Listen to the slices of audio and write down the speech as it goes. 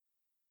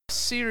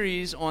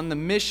series on the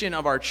mission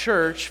of our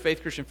church,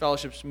 Faith Christian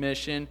Fellowship's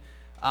mission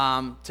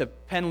to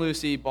Penn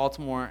Lucie,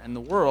 Baltimore, and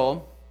the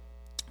world.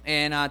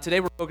 And today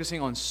we're focusing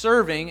on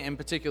serving, in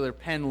particular,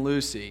 Penn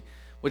Lucie,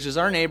 which is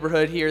our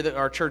neighborhood here that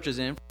our church is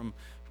in, from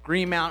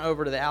Greenmount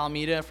over to the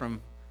Alameda,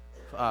 from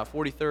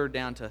 43rd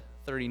down to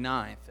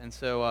 39th. And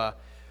so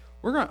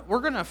we're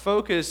gonna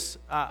focus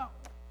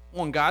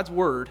on God's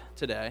Word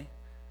today,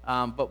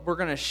 but we're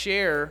going to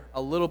share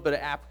a little bit of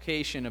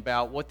application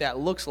about what that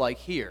looks like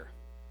here.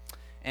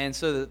 And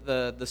so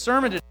the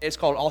sermon today is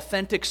called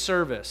Authentic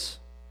Service.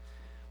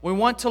 We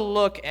want to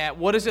look at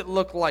what does it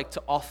look like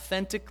to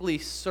authentically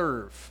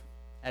serve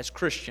as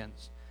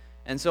Christians.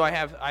 And so I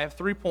have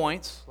 3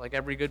 points, like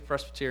every good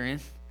Presbyterian.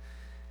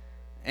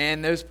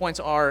 And those points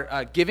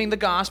are giving the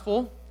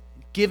gospel,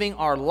 giving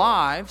our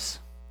lives,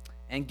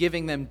 and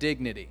giving them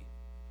dignity.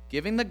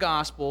 Giving the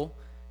gospel,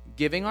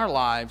 giving our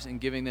lives, and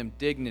giving them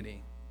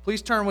dignity.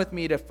 Please turn with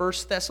me to 1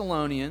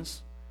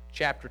 Thessalonians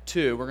chapter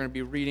 2. We're going to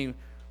be reading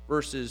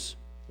verses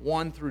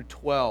 1 through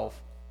 12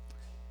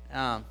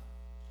 as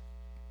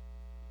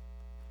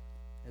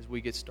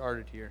we get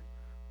started here.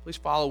 Please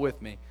follow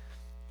with me.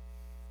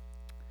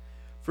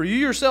 For you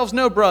yourselves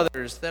know,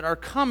 brothers, that our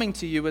coming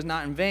to you is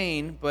not in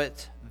vain,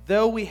 but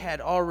though we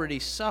had already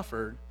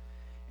suffered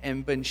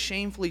and been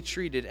shamefully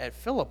treated at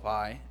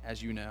Philippi,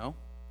 as you know,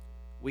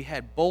 we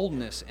had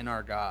boldness in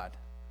our God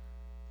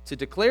to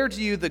declare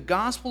to you the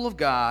gospel of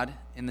God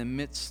in the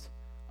midst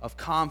of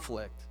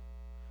conflict.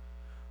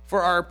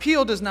 For our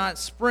appeal does not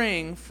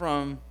spring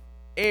from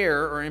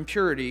error or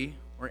impurity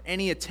or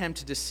any attempt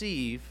to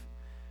deceive,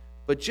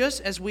 but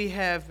just as we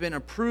have been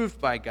approved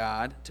by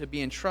God to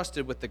be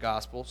entrusted with the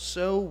gospel,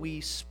 so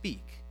we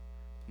speak,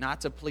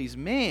 not to please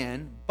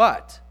man,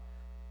 but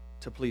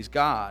to please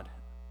God,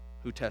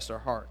 who tests our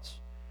hearts.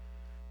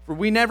 For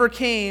we never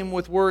came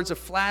with words of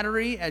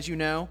flattery, as you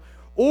know,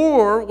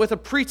 or with a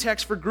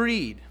pretext for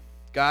greed.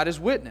 God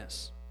is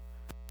witness.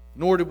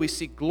 Nor did we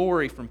seek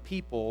glory from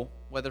people,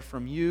 whether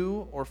from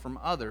you or from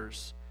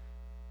others,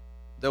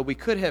 though we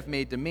could have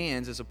made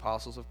demands as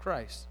apostles of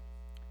Christ.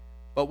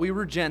 But we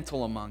were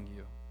gentle among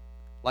you,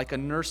 like a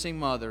nursing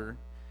mother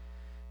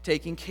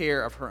taking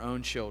care of her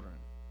own children.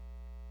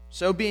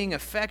 So being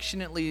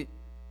affectionately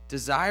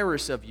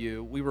desirous of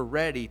you, we were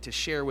ready to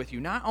share with you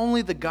not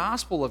only the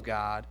gospel of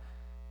God,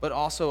 but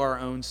also our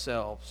own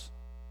selves,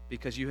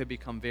 because you have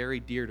become very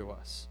dear to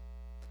us.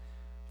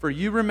 For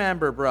you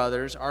remember,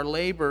 brothers, our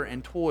labor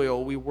and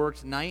toil, we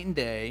worked night and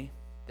day,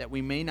 that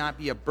we may not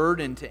be a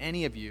burden to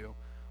any of you,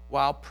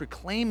 while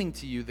proclaiming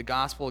to you the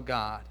gospel of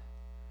God.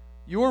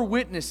 Your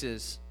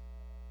witnesses,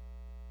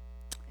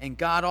 and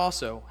God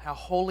also, how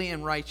holy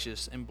and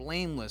righteous and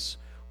blameless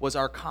was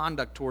our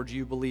conduct towards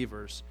you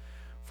believers.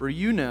 For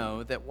you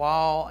know that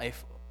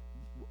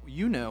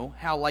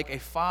how like a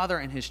father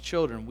and his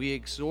children, we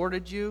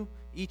exhorted you,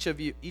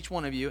 each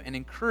one of you, and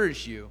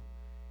encouraged you,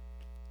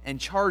 and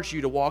charged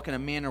you to walk in a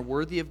manner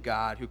worthy of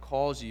God, who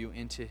calls you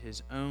into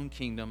his own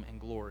kingdom and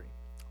glory.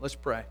 Let's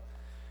pray.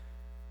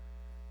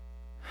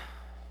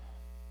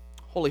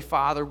 Holy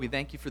Father, we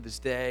thank you for this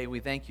day. We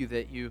thank you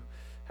that you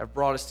have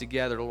brought us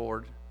together,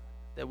 Lord,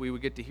 that we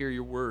would get to hear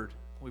your word.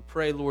 We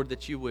pray, Lord,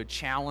 that you would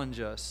challenge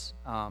us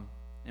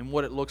in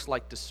what it looks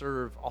like to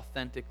serve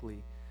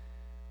authentically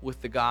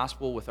with the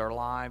gospel, with our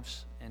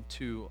lives, and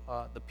to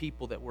the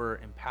people that we're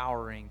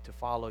empowering to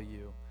follow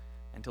you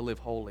and to live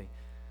holy.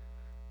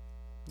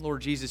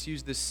 Lord Jesus,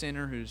 use this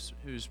sinner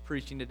who's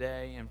preaching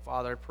today, and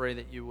Father, I pray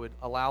that you would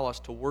allow us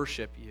to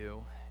worship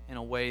you in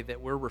a way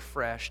that we're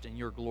refreshed and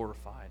you're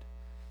glorified.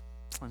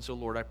 And so,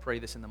 Lord, I pray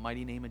this in the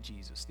mighty name of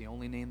Jesus, the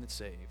only name that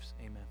saves.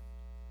 Amen.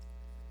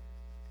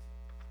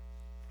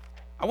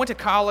 I went to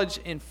college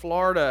in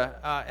Florida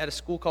at a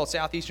school called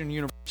Southeastern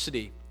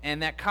University,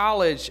 and that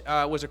college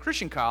was a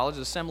Christian college,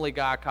 an Assembly of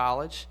God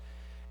college,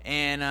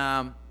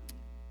 and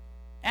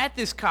at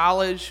this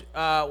college,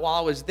 while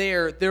I was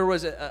there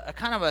was a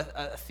kind of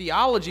a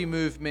theology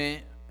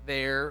movement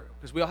there,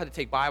 because we all had to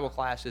take Bible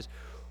classes,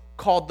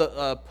 called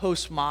the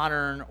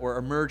postmodern or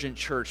emergent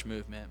church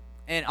movement.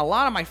 And a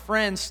lot of my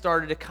friends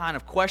started to kind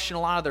of question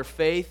a lot of their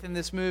faith in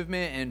this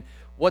movement and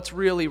what's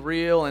really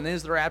real and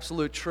is there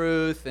absolute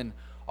truth and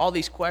all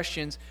these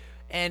questions.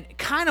 And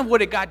kind of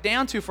what it got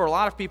down to for a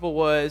lot of people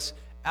was,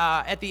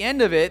 at the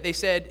end of it, they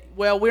said,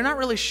 well, we're not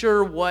really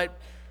sure what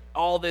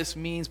all this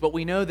means, but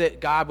we know that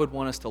God would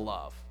want us to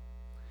love.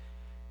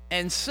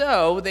 And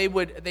so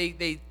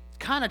they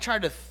kind of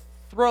tried to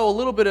throw a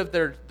little bit of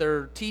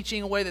their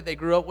teaching away that they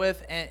grew up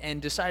with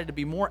and decided to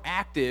be more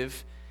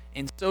active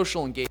in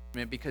social engagement,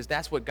 because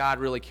that's what God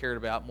really cared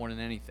about more than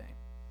anything.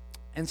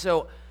 And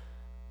so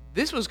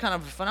this was kind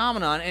of a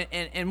phenomenon,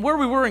 and where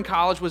we were in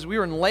college was we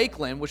were in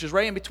Lakeland, which is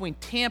right in between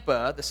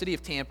Tampa, the city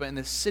of Tampa, and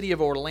the city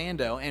of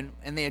Orlando, and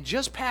they had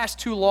just passed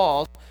 2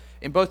 laws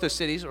in both those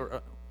cities,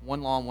 or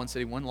one law in one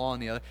city, one law in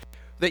the other,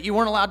 that you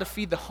weren't allowed to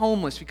feed the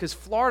homeless, because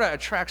Florida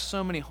attracts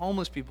so many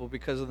homeless people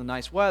because of the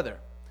nice weather.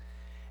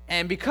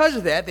 And because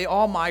of that, they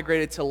all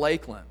migrated to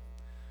Lakeland.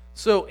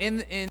 So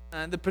in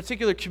the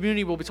particular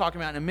community we'll be talking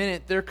about in a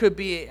minute, there could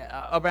be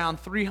around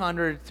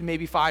 300 to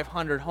maybe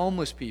 500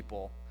 homeless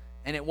people,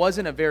 and it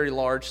wasn't a very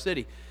large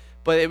city.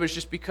 But it was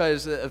just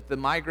because of the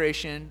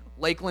migration.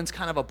 Lakeland's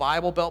kind of a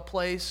Bible Belt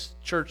place.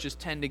 Churches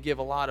tend to give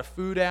a lot of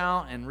food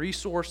out and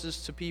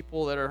resources to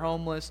people that are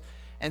homeless.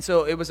 And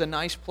so it was a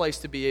nice place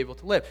to be able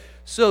to live.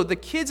 So the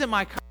kids at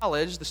my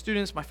college, the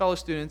students, my fellow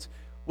students,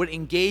 would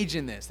engage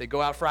in this. They'd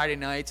go out Friday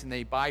nights and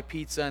they'd buy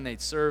pizza and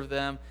they'd serve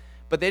them.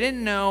 But they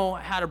didn't know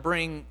how to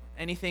bring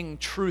anything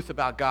truth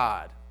about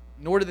God,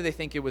 nor did they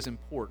think it was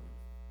important.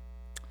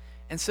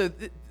 And so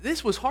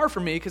this was hard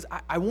for me because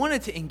I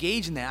wanted to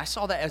engage in that. I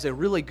saw that as a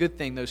really good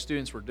thing those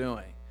students were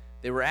doing.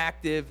 They were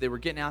active, they were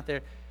getting out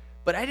there.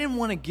 But I didn't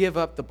want to give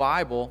up the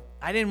Bible.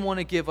 I didn't want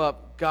to give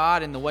up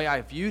God and the way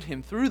I viewed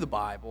him through the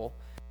Bible.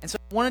 And so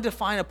I wanted to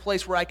find a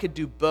place where I could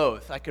do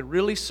both. I could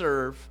really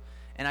serve,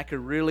 and I could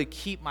really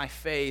keep my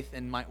faith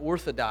and my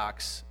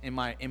orthodox in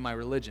my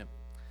religion.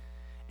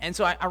 And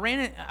so I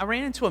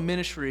ran into a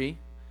ministry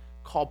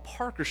called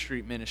Parker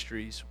Street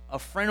Ministries. A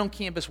friend on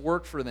campus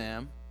worked for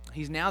them.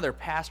 He's now their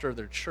pastor of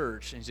their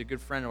church, and he's a good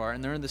friend of ours,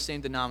 and they're in the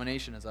same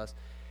denomination as us.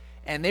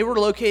 And they were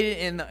located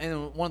in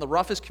one of the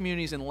roughest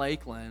communities in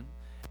Lakeland.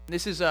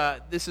 This is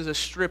a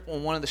strip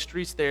on one of the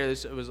streets there.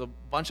 It was a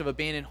bunch of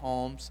abandoned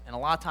homes, and a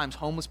lot of times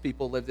homeless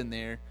people lived in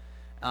there.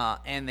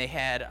 And they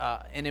had,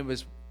 and it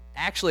was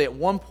actually at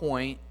one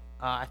point,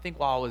 I think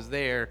while I was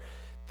there,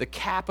 the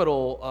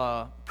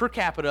capital per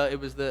capita. It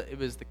was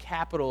the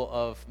capital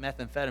of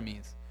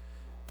methamphetamines.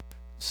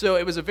 So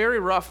it was a very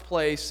rough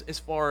place as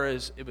far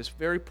as it was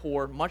very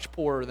poor, much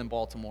poorer than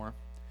Baltimore.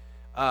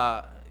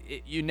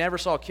 You never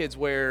saw kids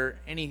wear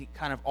any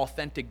kind of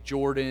authentic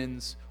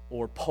Jordans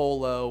or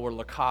Polo or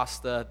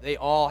Lacoste. They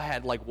all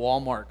had like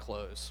Walmart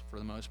clothes for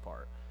the most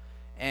part.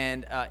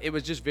 And it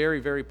was just very,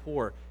 very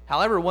poor.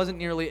 However, it wasn't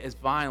nearly as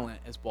violent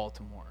as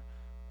Baltimore.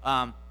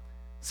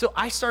 So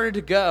I started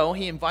to go.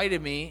 He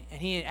invited me,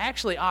 and he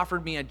actually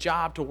offered me a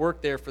job to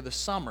work there for the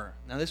summer.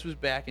 Now, this was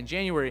back in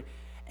January.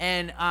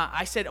 And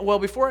I said, well,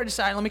 before I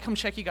decide, let me come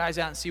check you guys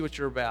out and see what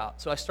you're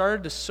about. So I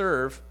started to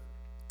serve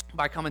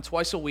by coming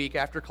twice a week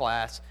after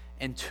class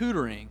and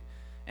tutoring.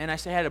 And I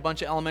had a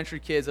bunch of elementary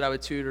kids that I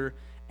would tutor.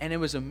 And it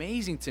was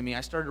amazing to me.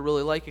 I started to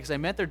really like it because I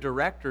met their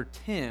director,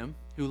 Tim,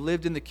 who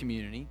lived in the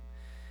community.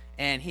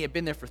 And he had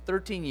been there for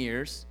 13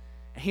 years.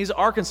 And he's an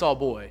Arkansas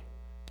boy.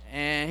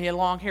 And he had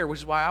long hair,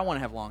 which is why I want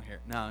to have long hair.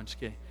 No, I'm just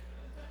kidding.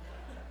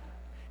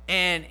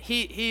 And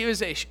he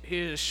was a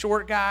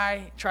short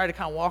guy, tried to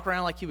kind of walk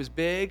around like he was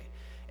big.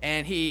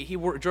 And he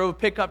drove a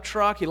pickup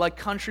truck. He liked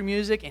country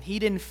music. And he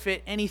didn't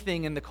fit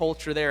anything in the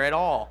culture there at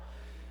all.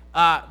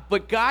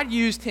 But God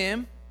used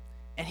him.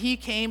 And he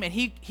came and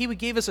he would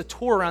give us a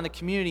tour around the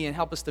community and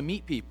help us to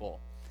meet people.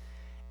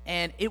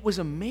 And it was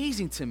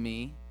amazing to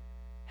me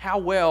how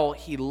well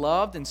he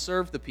loved and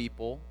served the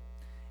people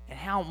and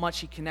how much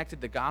he connected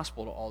the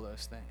gospel to all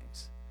those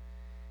things.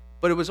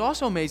 But it was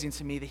also amazing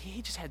to me that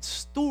he just had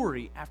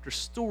story after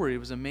story. It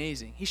was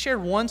amazing. He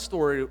shared one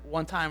story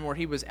one time where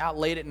he was out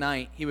late at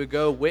night. He would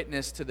go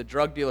witness to the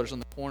drug dealers on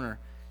the corner.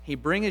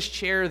 He'd bring his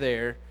chair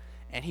there,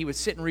 and he would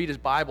sit and read his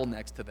Bible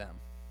next to them.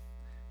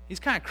 He's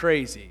kind of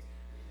crazy.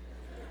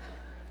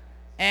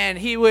 And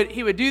he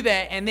would do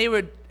that, and they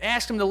would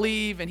ask him to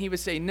leave, and he would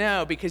say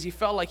no because he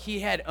felt like he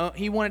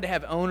wanted to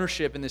have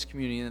ownership in this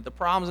community, and that the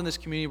problems in this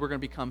community were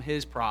going to become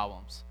his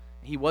problems.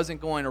 He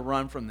wasn't going to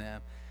run from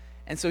them.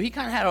 And so he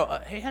kind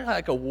of had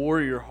like a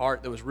warrior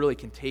heart that was really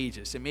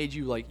contagious. It made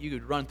you like you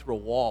could run through a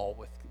wall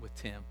with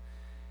Tim.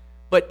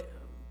 But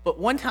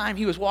one time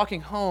he was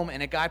walking home,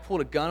 and a guy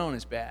pulled a gun on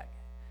his back,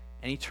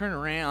 and he turned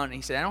around and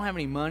he said, "I don't have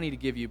any money to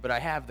give you, but I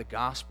have the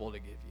gospel to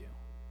give you."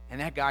 And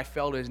that guy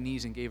fell to his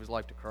knees and gave his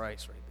life to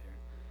Christ right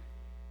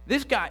there.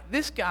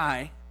 This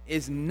guy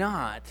is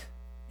not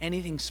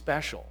anything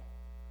special.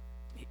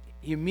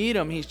 You meet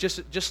him, he's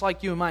just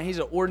like you and mine. He's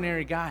an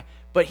ordinary guy.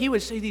 But he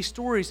would say these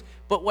stories.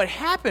 But what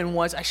happened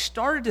was I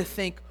started to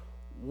think,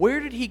 where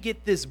did he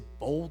get this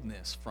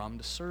boldness from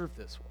to serve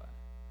this way?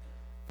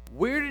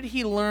 Where did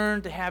he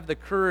learn to have the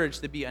courage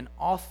to be an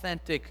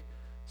authentic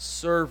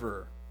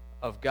server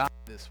of God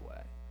this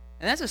way?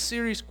 And that's a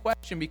serious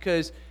question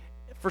because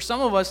for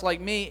some of us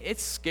like me,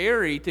 it's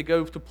scary to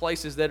go to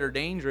places that are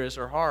dangerous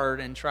or hard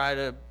and try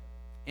to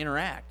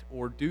interact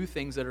or do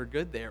things that are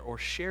good there or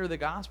share the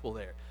gospel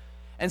there.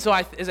 And so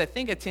as I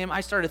think of Tim,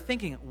 I started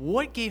thinking,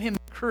 what gave him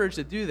the courage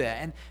to do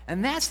that?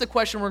 And that's the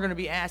question we're going to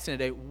be asking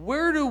today.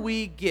 Where do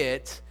we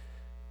get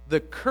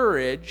the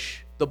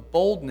courage, the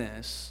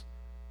boldness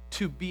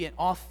to be an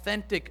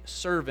authentic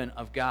servant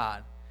of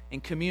God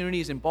in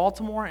communities in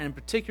Baltimore and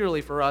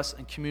particularly for us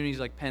in communities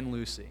like Penn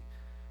Lucy?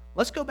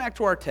 Let's go back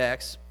to our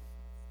text.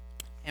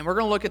 And we're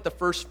going to look at the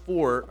first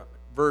 4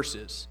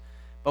 verses.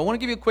 But I want to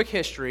give you a quick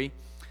history.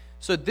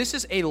 So this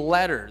is a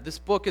letter. This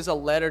book is a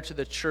letter to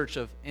the church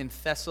in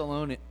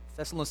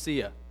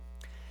Thessalonica.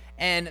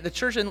 And the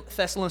church in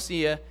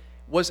Thessalonica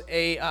was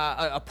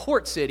a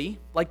port city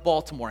like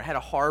Baltimore. It had a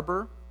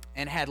harbor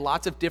and had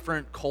lots of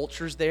different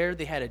cultures there.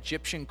 They had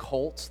Egyptian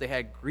cults. They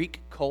had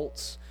Greek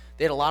cults.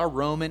 They had a lot of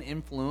Roman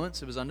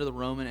influence. It was under the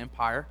Roman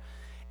Empire.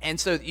 And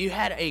so you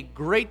had a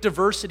great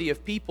diversity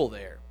of people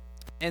there.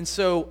 And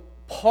so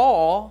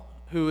Paul,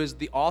 who is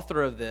the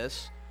author of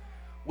this,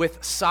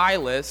 with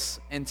Silas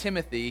and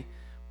Timothy,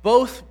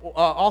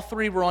 all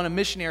three were on a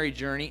missionary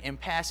journey and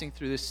passing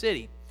through the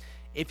city.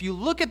 If you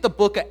look at the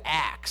book of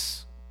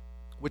Acts,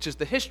 which is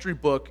the history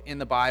book in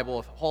the Bible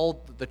of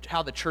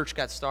how the church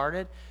got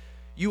started,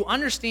 you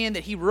understand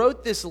that he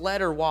wrote this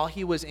letter while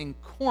he was in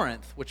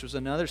Corinth, which was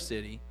another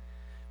city,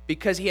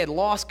 because he had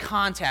lost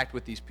contact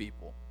with these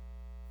people.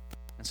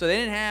 And so they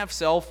didn't have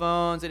cell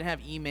phones, they didn't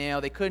have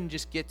email, they couldn't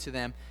just get to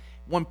them.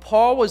 When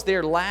Paul was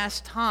there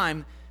last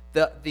time,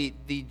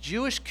 the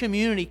Jewish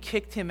community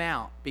kicked him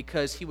out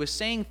because he was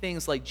saying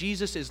things like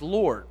Jesus is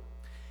Lord.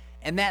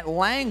 And that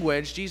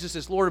language, Jesus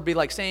is Lord, would be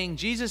like saying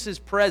Jesus is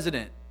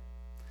president.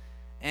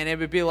 And it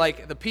would be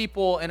like the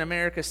people in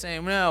America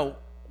saying, no,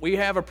 we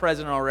have a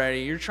president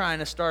already. You're trying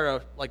to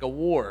start a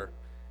war.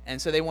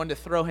 And so they wanted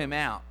to throw him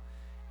out.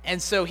 And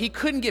so he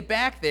couldn't get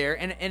back there,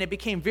 and it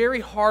became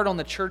very hard on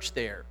the church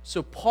there.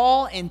 So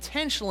Paul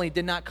intentionally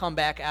did not come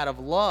back out of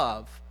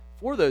love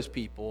for those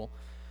people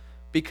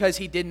because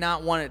he did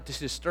not want it to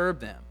disturb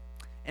them.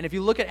 And if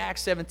you look at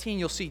Acts 17,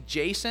 you'll see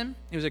Jason,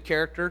 who was a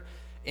character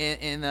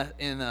in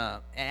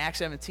Acts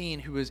 17,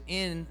 who was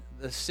in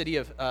the city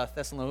of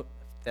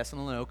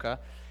Thessalonica,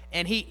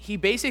 and he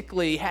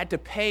basically had to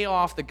pay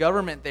off the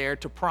government there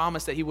to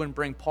promise that he wouldn't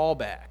bring Paul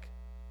back.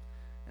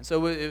 And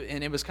so,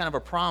 it was kind of a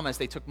promise.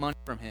 They took money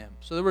from him.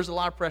 So there was a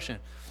lot of pressure.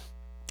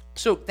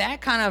 So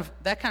that kind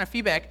of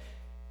feedback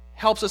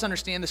helps us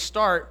understand the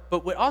start. But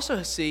what we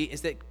also see is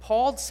that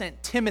Paul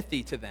sent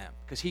Timothy to them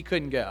because he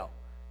couldn't go.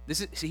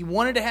 He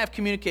wanted to have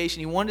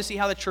communication. He wanted to see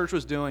how the church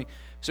was doing.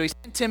 So he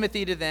sent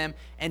Timothy to them,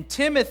 and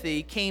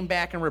Timothy came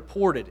back and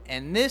reported.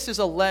 And this is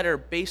a letter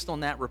based on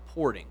that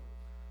reporting.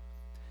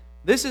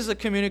 This is a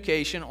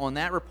communication on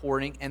that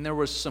reporting, and there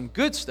was some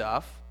good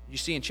stuff. You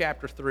see in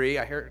chapter 3,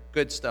 I heard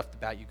good stuff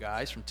about you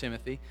guys from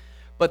Timothy.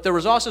 But there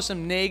was also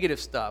some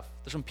negative stuff.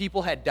 Some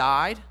people had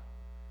died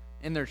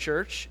in their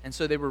church, and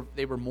so they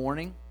were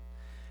mourning.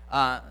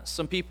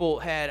 Some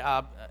people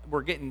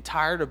were getting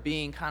tired of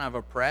being kind of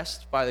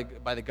oppressed by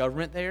the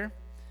government there,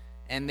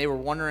 and they were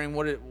wondering,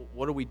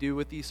 what do we do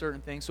with these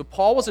certain things? So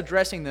Paul was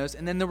addressing those,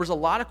 and then there was a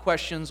lot of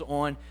questions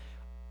on,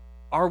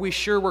 are we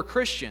sure we're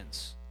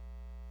Christians?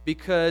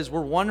 Because we're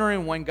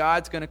wondering when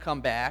God's going to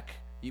come back.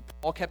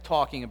 Paul kept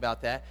talking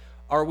about that.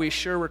 Are we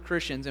sure we're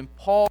Christians? And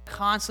Paul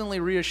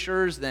constantly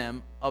reassures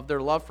them of their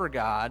love for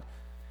God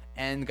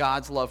and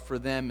God's love for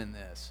them in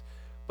this.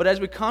 But as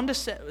we come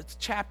to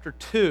chapter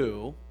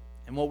 2,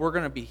 and what we're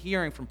going to be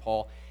hearing from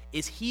Paul,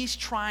 is he's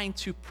trying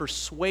to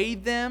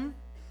persuade them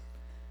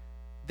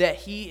that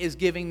he is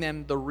giving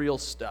them the real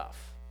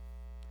stuff.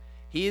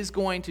 He is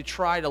going to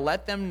try to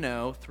let them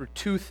know through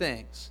two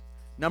things.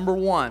 Number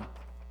one,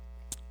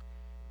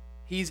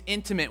 he's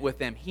intimate with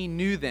them. He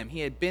knew them.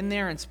 He had been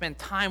there and spent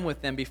time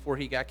with them before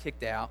he got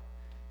kicked out.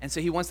 And so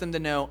he wants them to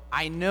know,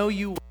 I know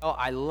you well.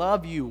 I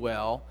love you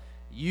well.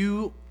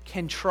 You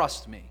can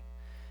trust me.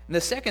 And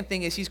the second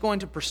thing is he's going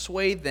to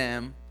persuade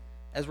them,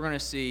 as we're going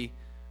to see,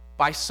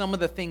 by some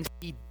of the things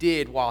he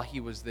did while he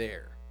was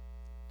there,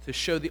 to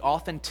show the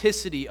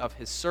authenticity of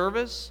his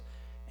service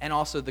and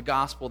also the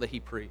gospel that he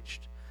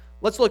preached.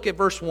 Let's look at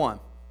verse 1.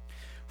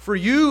 For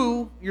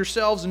you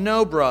yourselves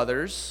know,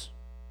 brothers.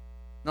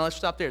 Now let's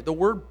stop there. The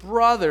word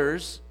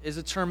brothers is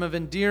a term of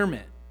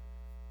endearment.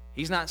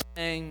 He's not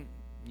saying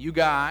you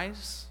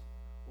guys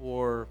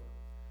or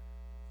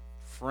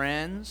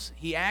friends.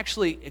 He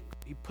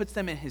puts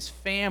them in his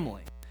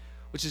family,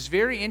 which is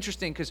very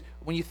interesting because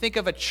when you think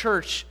of a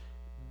church,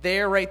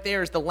 right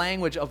there is the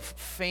language of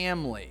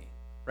family,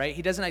 right?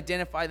 He doesn't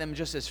identify them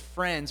just as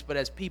friends, but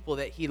as people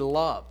that he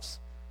loves.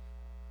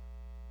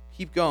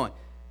 Keep going.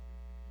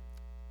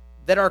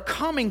 That our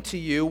coming to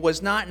you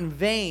was not in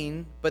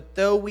vain, but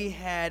though we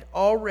had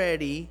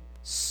already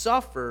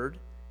suffered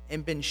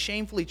and been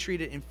shamefully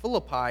treated in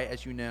Philippi,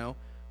 as you know,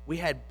 we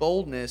had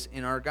boldness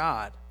in our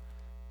God.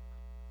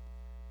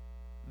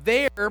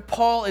 There,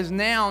 Paul is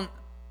now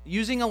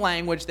using a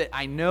language that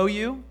I know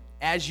you,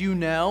 as you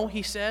know,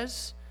 he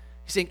says.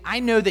 He's saying, I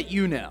know that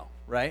you know,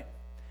 right?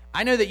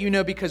 I know that you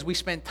know because we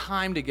spent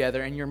time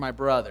together and you're my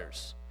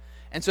brothers.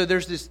 And so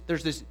there's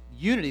this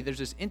unity, there's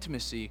this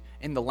intimacy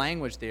in the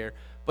language there.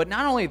 But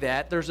not only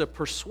that, there's a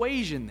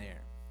persuasion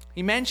there.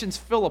 He mentions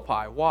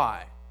Philippi.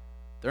 Why?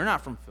 They're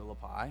not from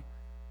Philippi.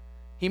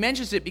 He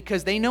mentions it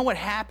because they know what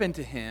happened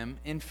to him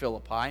in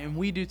Philippi, and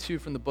we do too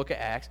from the book of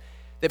Acts,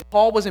 that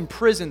Paul was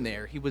imprisoned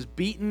there. He was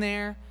beaten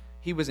there,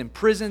 he was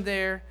imprisoned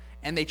there,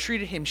 and they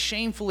treated him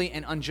shamefully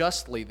and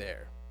unjustly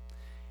there.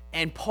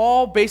 And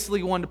Paul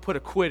basically wanted to put a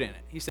quit in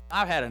it. He said,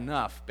 I've had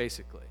enough,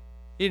 basically.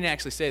 He didn't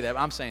actually say that,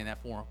 but I'm saying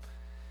that for him.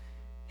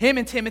 Him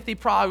and Timothy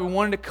probably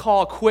wanted to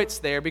call quits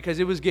there because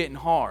it was getting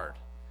hard.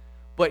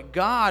 But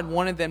God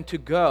wanted them to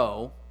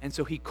go, and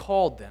so he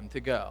called them to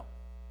go.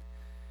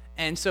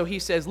 And so he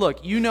says,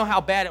 look, you know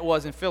how bad it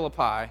was in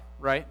Philippi,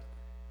 right?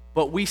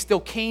 But we still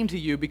came to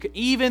you because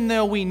even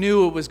though we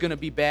knew it was going to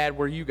be bad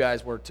where you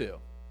guys were too.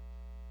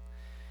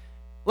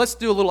 Let's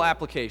do a little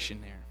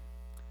application here.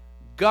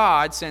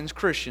 God sends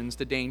Christians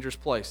to dangerous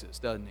places,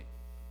 doesn't he?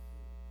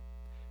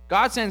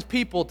 God sends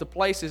people to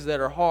places that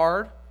are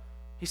hard.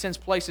 He sends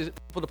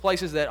people to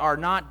places that are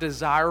not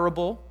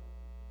desirable.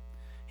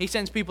 He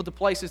sends people to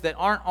places that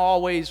aren't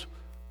always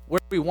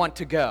where we want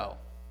to go.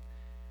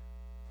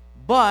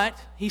 But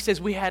he says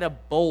we had a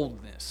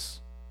boldness.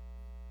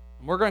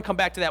 And we're going to come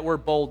back to that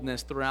word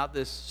boldness throughout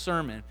this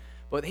sermon.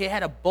 But he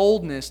had a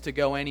boldness to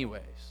go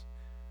anyways.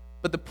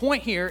 But the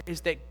point here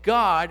is that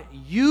God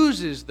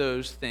uses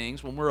those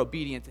things, when we're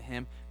obedient to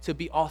him, to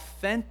be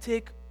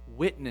authentic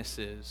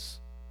witnesses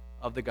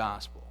of the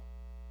gospel.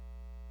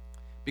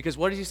 Because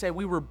what does he say?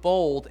 We were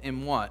bold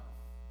in what?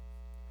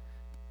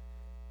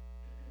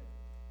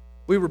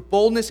 We were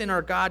boldness in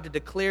our God to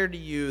declare to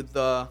you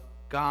the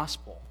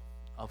gospel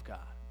of God.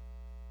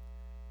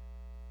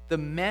 The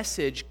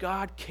message,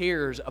 God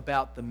cares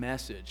about the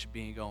message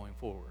being going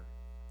forward.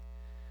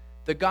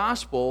 The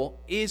gospel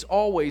is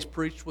always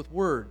preached with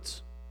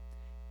words,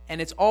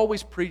 and it's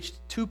always preached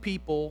to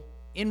people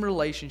in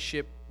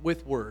relationship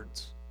with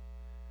words.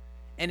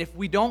 And if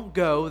we don't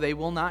go, they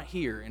will not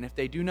hear, and if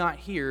they do not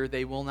hear,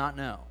 they will not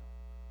know.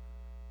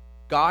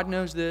 God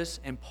knows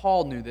this, and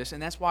Paul knew this,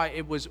 and that's why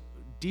it was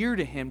dear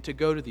to him to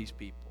go to these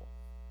people.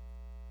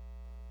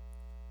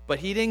 But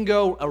he didn't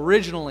go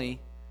originally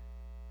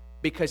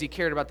because he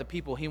cared about the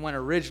people. He went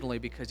originally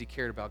because he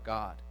cared about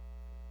God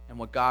and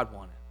what God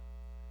wanted.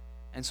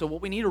 And so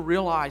what we need to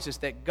realize is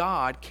that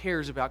God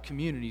cares about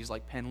communities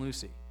like Penn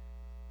Lucy.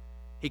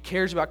 He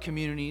cares about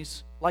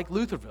communities like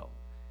Lutherville.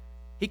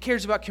 He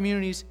cares about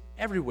communities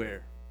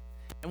everywhere.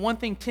 And one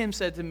thing Tim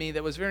said to me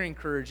that was very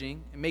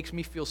encouraging, it makes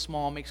me feel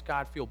small, makes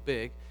God feel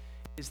big,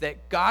 is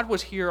that God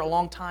was here a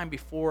long time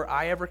before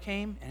I ever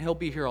came, and he'll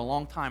be here a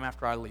long time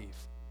after I leave.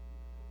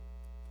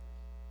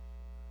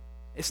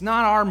 It's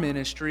not our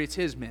ministry, it's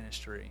his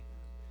ministry.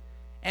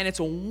 And it's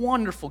a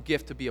wonderful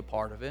gift to be a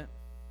part of it.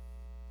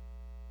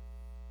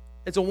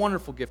 It's a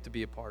wonderful gift to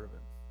be a part of it.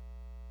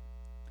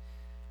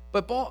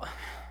 But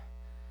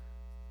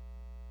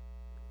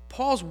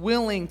Paul's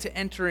willing to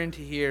enter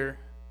into here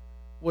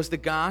was the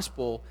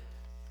gospel,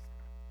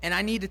 and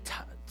I need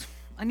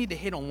to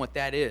hit on what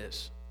that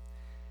is.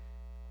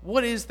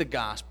 What is the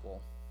gospel?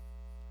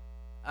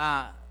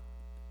 Let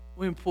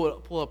me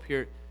pull up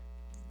here.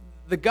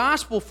 The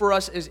gospel for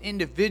us as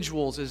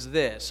individuals is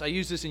this. I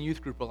use this in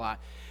youth group a lot.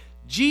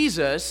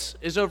 Jesus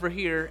is over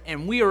here,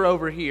 and we are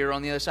over here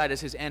on the other side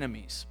as his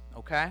enemies.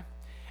 Okay?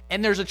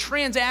 And there's a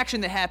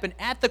transaction that happened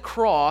at the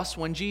cross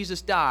when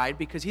Jesus died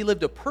because he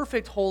lived a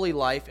perfect holy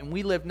life and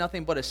we lived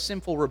nothing but a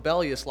sinful,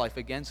 rebellious life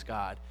against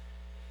God.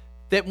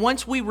 That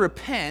once we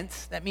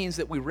repent, that means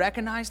that we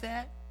recognize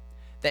that.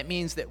 That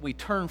means that we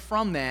turn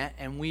from that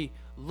and we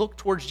look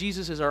towards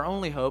Jesus as our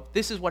only hope.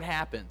 This is what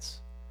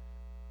happens.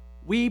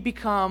 We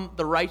become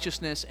the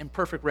righteousness and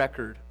perfect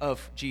record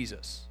of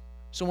Jesus.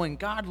 So when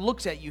God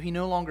looks at you, he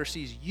no longer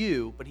sees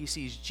you, but he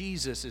sees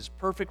Jesus'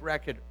 perfect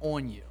record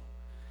on you.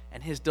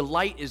 And his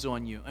delight is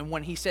on you. And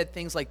when he said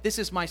things like, "This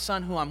is my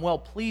son who I'm well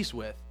pleased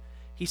with,"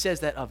 he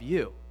says that of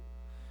you.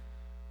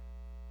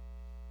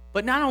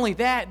 But not only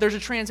that, there's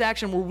a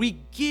transaction where we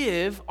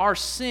give our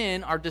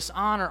sin, our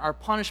dishonor, our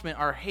punishment,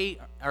 our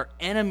hate, our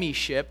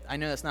enemyship, I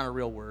know that's not a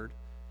real word,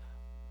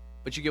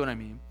 but you get what I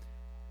mean,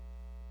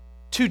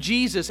 to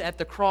Jesus at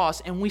the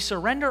cross, and we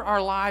surrender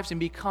our lives and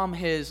become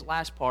his,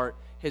 last part,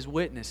 his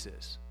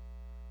witnesses.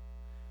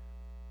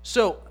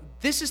 So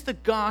this is the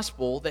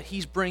gospel that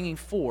he's bringing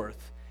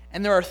forth.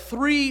 And there are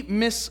three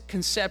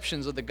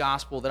misconceptions of the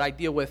gospel that I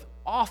deal with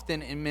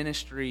often in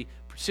ministry,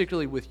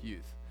 particularly with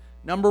youth.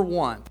 Number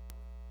one,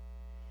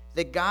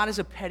 that God is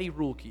a petty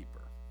rule keeper.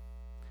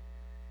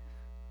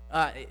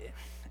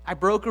 I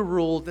broke a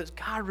rule. Does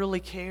God really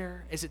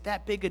care? Is it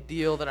that big a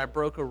deal that I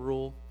broke a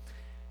rule?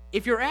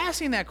 If you're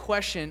asking that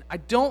question, I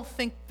don't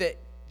think that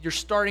you're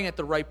starting at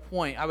the right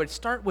point. I would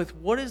start with,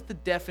 what is the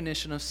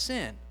definition of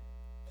sin?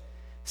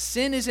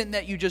 Sin isn't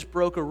that you just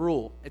broke a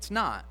rule. It's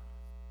not.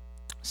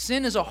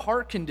 Sin is a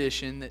heart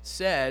condition that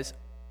says,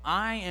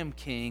 I am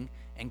king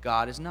and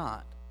God is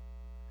not.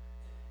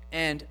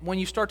 And when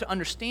you start to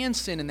understand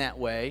sin in that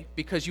way,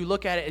 because you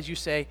look at it as you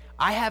say,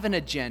 I have an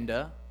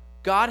agenda,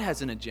 God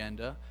has an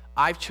agenda,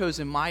 I've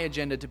chosen my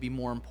agenda to be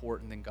more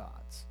important than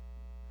God's.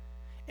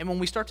 And when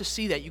we start to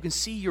see that, you can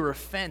see your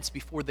offense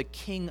before the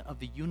king of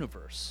the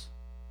universe.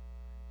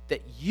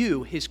 That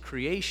you, his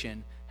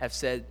creation, have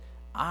said,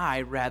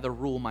 I rather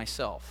rule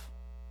myself.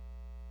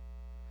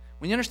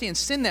 When you understand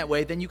sin that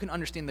way, then you can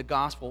understand the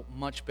gospel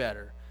much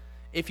better.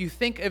 If you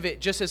think of it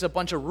just as a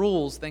bunch of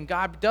rules, then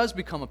God does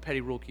become a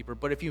petty rule keeper.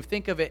 But if you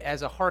think of it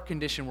as a heart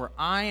condition where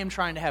I am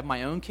trying to have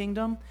my own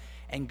kingdom,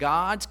 and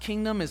God's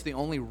kingdom is the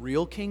only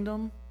real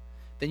kingdom,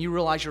 then you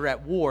realize you're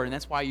at war, and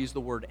that's why I use the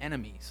word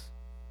enemies.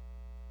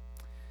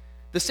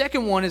 The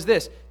second one is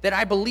this, that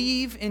I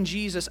believe in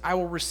Jesus, I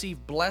will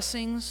receive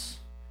blessings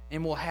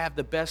and will have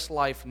the best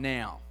life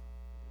now.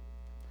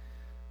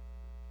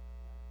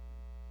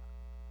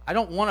 I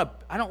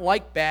don't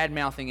like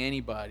bad-mouthing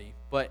anybody,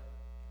 but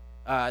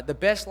The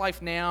Best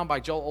Life Now by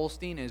Joel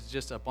Osteen is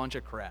just a bunch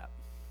of crap.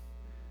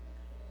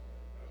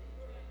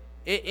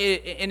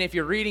 And if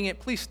you're reading it,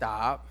 please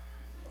stop.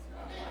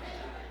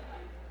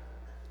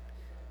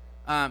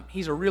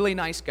 He's a really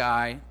nice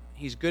guy.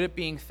 He's good at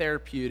being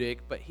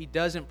therapeutic, but he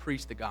doesn't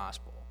preach the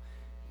gospel.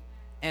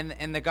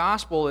 And the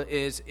gospel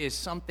is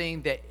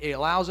something that it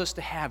allows us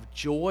to have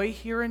joy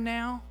here and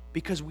now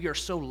because we are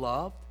so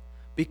loved,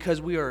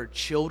 because we are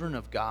children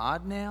of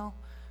God now,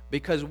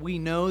 because we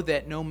know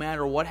that no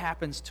matter what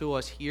happens to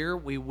us here,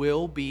 we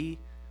will be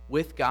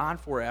with God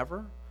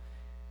forever,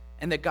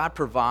 and that God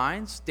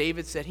provides.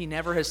 David said he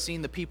never has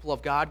seen the people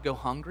of God go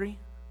hungry.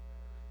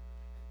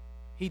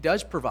 He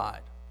does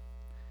provide.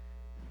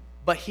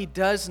 But he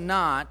does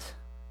not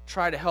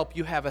try to help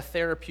you have a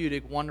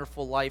therapeutic,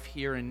 wonderful life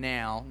here and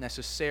now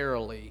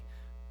necessarily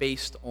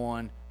based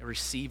on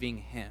receiving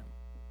him.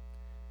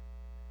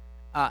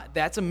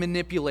 That's a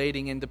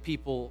manipulating into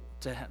people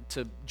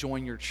to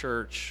join your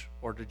church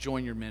or to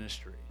join your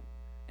ministry.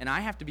 And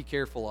I have to be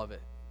careful of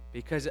it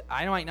because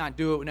I might not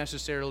do it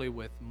necessarily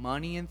with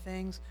money and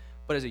things,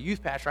 but as a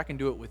youth pastor, I can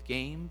do it with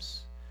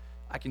games.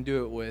 I can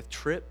do it with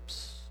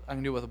trips. I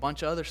can do it with a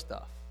bunch of other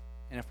stuff.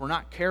 And if we're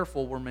not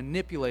careful, we're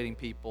manipulating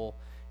people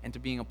into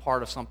being a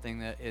part of something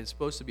that is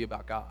supposed to be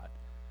about God.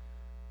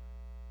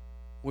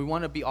 We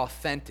want to be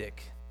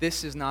authentic.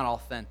 This is not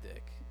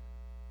authentic.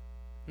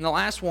 And the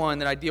last one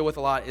that I deal with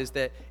a lot is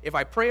that if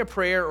I pray a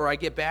prayer or I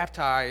get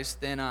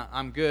baptized, then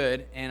I'm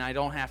good and I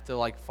don't have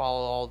to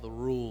follow all the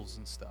rules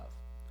and stuff.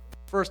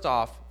 First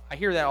off, I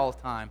hear that all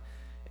the time.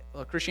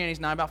 Christianity is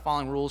not about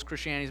following rules.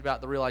 Christianity is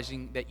about the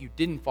realizing that you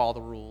didn't follow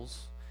the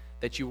rules,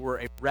 that you were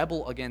a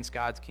rebel against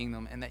God's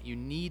kingdom, and that you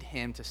need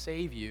him to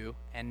save you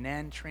and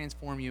then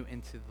transform you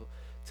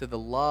into the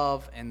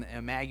love and the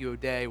Imago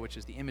Dei, which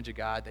is the image of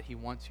God that he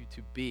wants you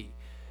to be.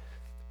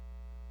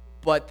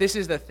 But this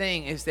is the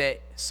thing, is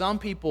that some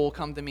people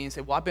come to me and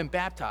say, well, I've been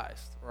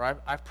baptized, or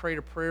I've prayed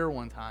a prayer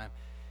one time.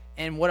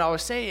 And what I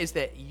would say is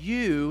that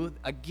you,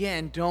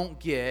 again, don't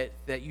get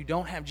that you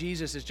don't have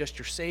Jesus as just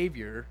your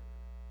Savior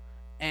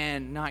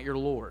and not your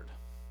Lord.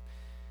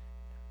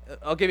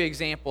 I'll give you an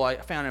example. I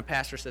found a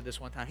pastor said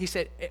this one time. He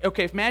said,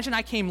 okay, imagine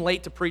I came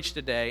late to preach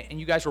today and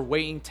you guys were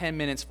waiting 10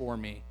 minutes for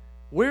me.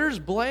 Where's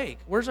Blake?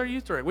 Where's our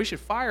youth director? We should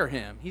fire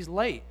him. He's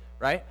late,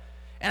 right?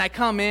 And I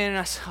come in and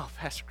I said, oh,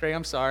 Pastor Craig,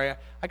 I'm sorry.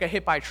 I got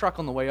hit by a truck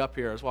on the way up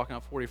here. I was walking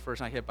up 41st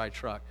and I hit by a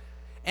truck.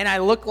 And I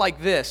look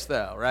like this,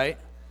 though, right?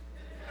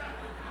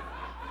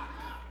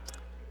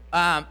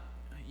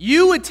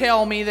 You would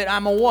tell me that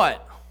I'm a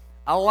what?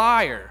 A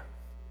liar.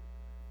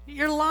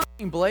 You're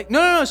lying, Blake.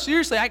 No,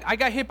 seriously, I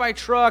got hit by a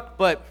truck,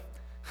 but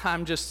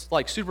I'm just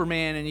like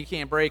Superman and you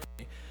can't break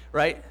me,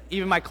 right?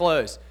 Even my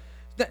clothes.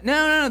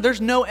 No,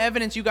 there's no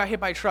evidence you got hit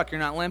by a truck. You're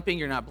not limping,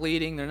 you're not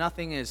bleeding,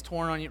 nothing is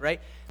torn on you,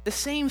 right? The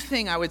same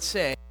thing I would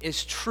say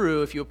is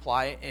true if you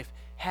apply it.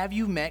 Have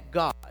you met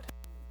God?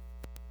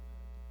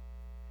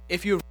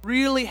 If you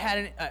really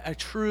had a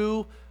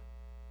true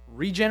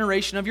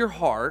regeneration of your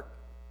heart,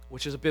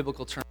 which is a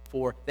biblical term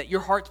for that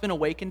your heart's been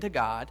awakened to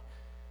God,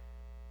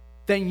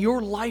 then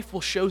your life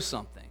will show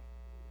something.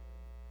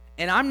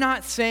 And I'm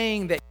not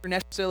saying that you're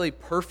necessarily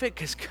perfect,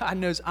 because God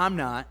knows I'm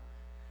not.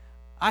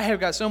 I have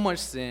got so much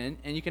sin,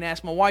 and you can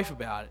ask my wife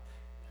about it.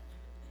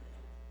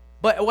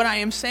 But what I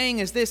am saying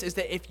is this, is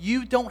that if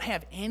you don't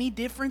have any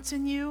difference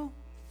in you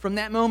from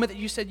that moment that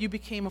you said you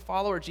became a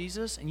follower of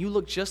Jesus, and you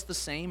look just the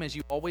same as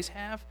you always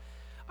have,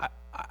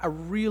 I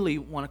really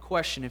want to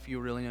question if you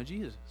really know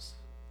Jesus.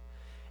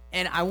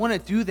 And I want to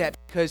do that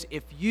because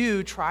if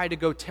you try to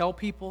go tell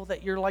people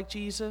that you're like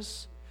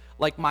Jesus,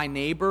 like my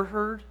neighbor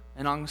heard,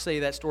 and I'm going to say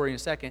that story in a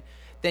second,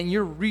 then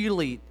you're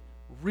really,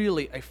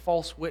 really a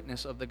false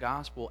witness of the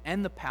gospel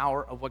and the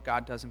power of what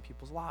God does in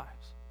people's lives.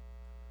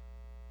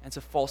 And it's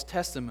a false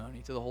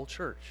testimony to the whole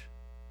church.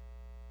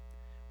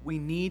 We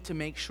need to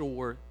make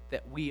sure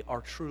that we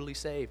are truly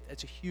saved.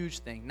 That's a huge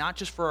thing, not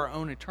just for our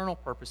own eternal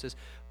purposes,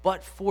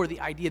 but for the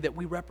idea that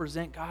we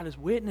represent God as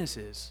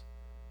witnesses.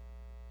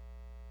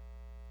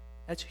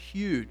 That's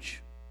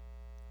huge.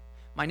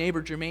 My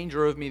neighbor Jermaine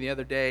drove me the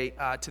other day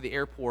to the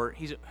airport.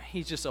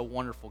 He's just a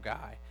wonderful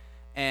guy.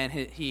 And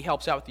he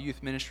helps out with the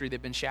youth ministry.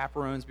 They've been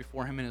chaperones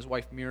before him and his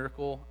wife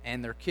Miracle.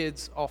 And their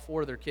kids, all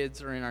four of their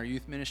kids are in our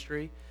youth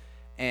ministry.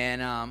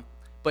 And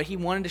but he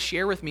wanted to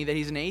share with me that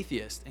he's an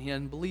atheist and he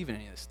doesn't believe in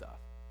any of this stuff.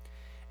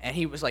 And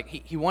he was like,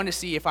 he wanted to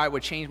see if I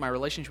would change my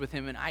relationship with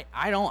him. And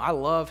I don't. I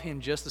love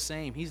him just the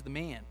same. He's the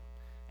man.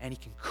 And he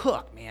can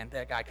cook, man.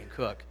 That guy can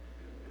cook.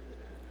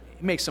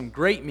 He makes some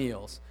great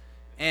meals.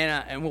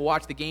 And we'll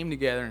watch the game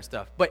together and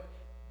stuff. But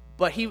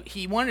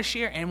he wanted to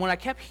share. And when I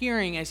kept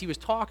hearing as he was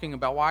talking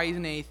about why he's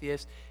an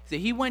atheist, he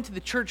said he went to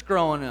the church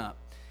growing up.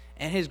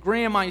 And his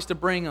grandma used to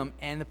bring him.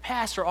 And the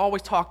pastor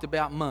always talked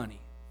about money.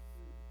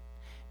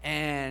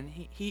 And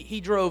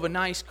he drove a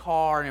nice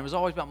car, and it was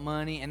always about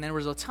money, and there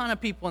was a ton of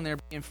people in there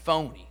being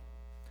phony.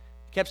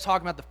 He kept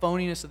talking about the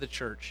phoniness of the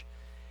church.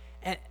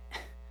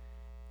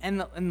 And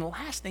the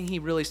last thing he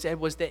really said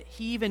was that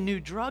he even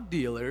knew drug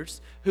dealers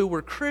who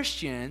were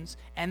Christians,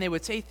 and they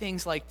would say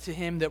things like to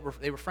him they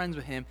were friends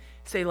with him,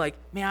 say like,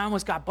 man, I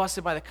almost got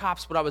busted by the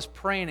cops, but I was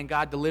praying and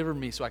God delivered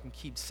me so I can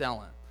keep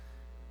selling.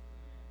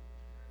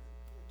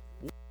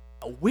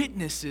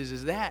 witnesses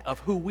is that of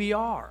who we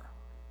are.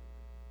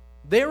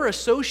 They're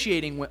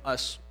associating with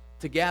us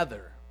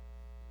together.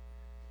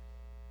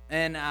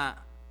 And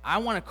I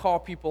want to call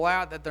people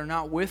out that they're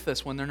not with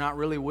us when they're not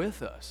really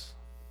with us.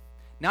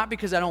 Not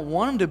because I don't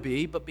want them to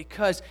be, but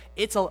because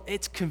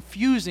it's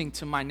confusing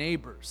to my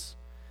neighbors.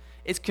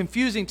 It's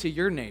confusing to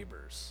your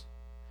neighbors.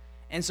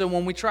 And so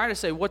when we try to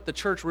say what the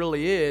church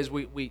really is,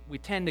 we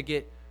tend to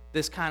get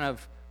this kind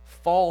of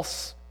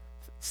false,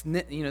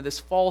 this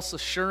false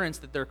assurance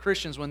that they're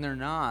Christians when they're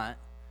not.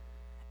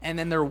 And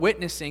then they're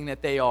witnessing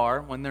that they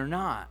are when they're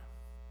not.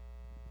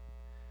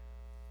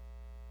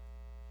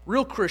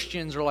 Real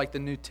Christians are like the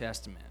New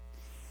Testament.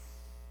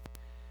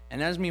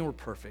 And that doesn't mean we're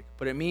perfect,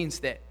 but it means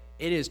that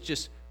it is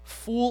just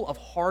full of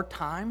hard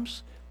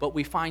times, but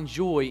we find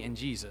joy in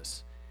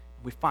Jesus.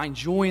 We find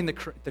joy in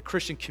the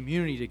Christian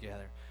community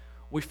together.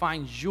 We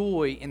find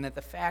joy in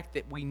the fact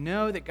that we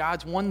know that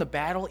God's won the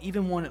battle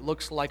even when it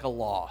looks like a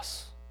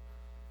loss.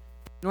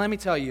 And let me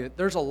tell you,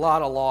 there's a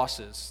lot of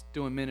losses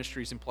doing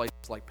ministries in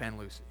places like Penn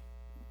Lucy.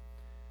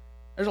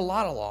 There's a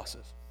lot of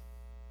losses.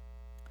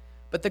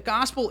 But the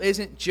gospel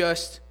isn't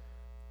just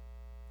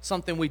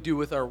something we do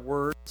with our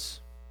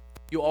words.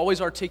 You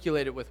always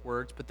articulate it with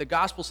words, but the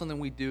gospel is something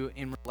we do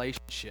in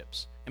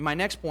relationships. And my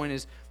next point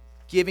is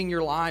giving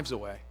your lives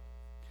away.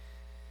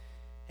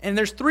 And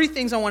there's three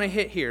things I want to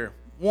hit here.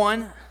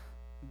 One,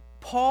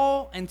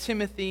 Paul and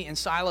Timothy and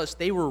Silas,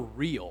 they were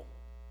real.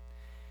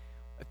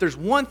 If there's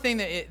one thing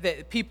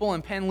that people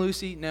in Penn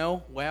Lucy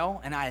know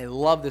well, and I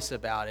love this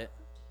about it,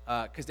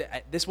 because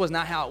this was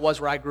not how it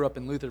was where I grew up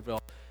in Lutherville,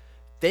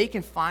 they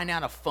can find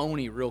out a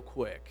phony real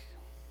quick.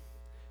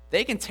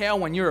 They can tell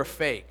when you're a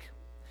fake.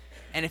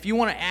 And if you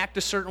want to act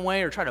a certain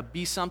way or try to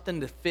be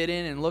something to fit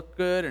in and look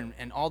good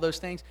and all those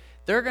things,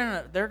 they're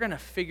gonna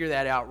figure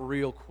that out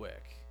real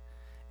quick.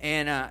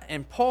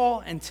 And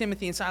Paul and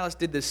Timothy and Silas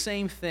did the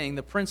same thing,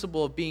 the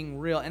principle of being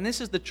real. And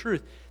this is the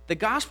truth. The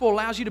gospel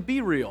allows you to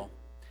be real.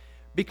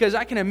 Because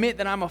I can admit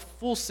that I'm a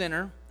full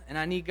sinner and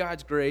I need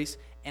God's grace,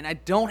 and I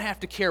don't have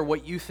to care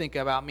what you think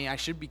about me. I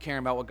should be caring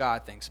about what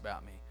God thinks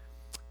about me.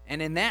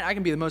 And in that, I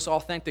can be the most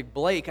authentic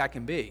Blake I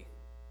can be.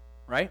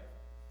 Right?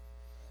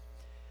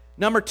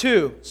 Number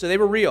two, so they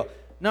were real.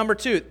 Number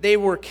two, they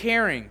were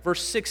caring.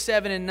 Verse 6,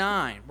 7, and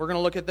 9. We're going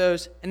to look at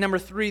those. And number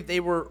three,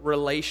 they were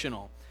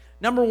relational.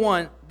 Number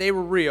one, they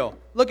were real.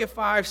 Look at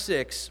 5,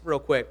 6 real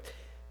quick.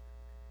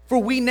 For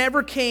we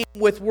never came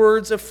with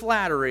words of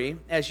flattery,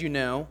 as you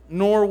know,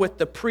 nor with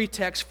the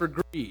pretext for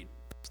greed.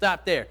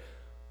 Stop there.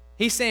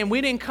 He's saying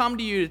we didn't come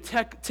to you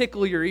to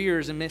tickle your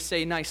ears and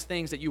say nice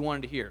things that you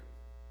wanted to hear.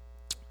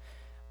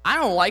 I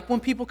don't like when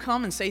people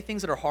come and say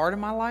things that are hard in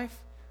my life,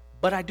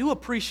 but I do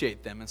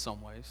appreciate them in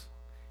some ways.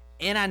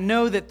 And I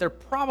know that they're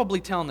probably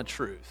telling the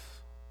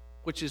truth,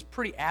 which is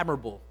pretty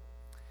admirable.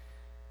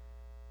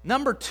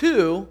 Number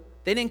two,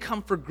 they didn't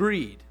come for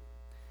greed.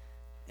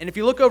 And if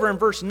you look over in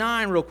verse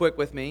 9 real quick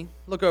with me,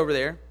 look over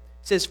there. It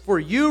says, for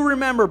you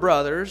remember,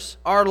 brothers,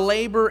 our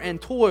labor and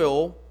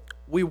toil,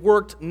 we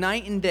worked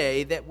night and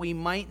day that we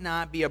might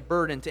not be a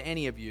burden to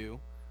any of you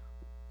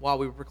while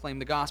we proclaim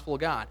the gospel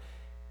of God.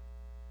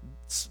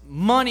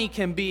 Money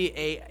can be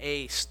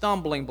a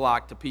stumbling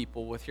block to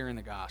people with hearing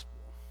the gospel.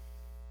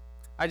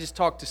 I just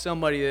talked to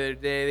somebody the other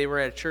day. They were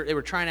at a church. They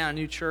were trying out a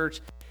new church,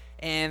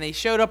 and they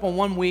showed up on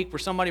one week where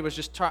somebody was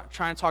just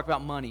trying to talk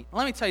about money.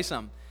 Let me tell you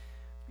something.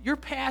 Your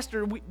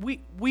pastor,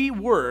 we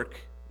work.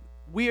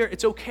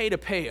 It's okay to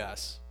pay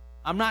us.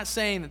 I'm not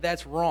saying that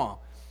that's wrong.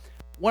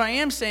 What I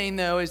am saying,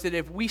 though, is that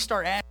if we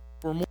start asking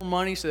for more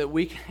money so that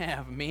we can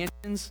have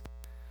mansions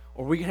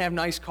or we can have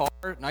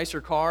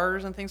nicer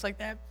cars and things like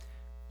that,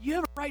 you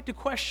have a right to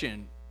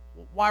question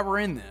why we're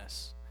in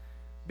this.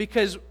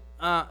 Because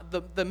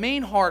the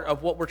main heart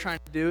of what we're trying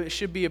to do, it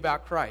should be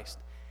about Christ.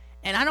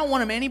 And I don't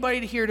want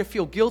anybody here to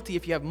feel guilty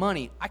if you have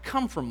money. I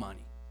come from money.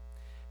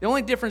 The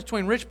only difference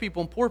between rich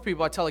people and poor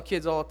people, I tell the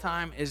kids all the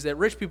time, is that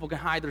rich people can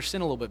hide their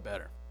sin a little bit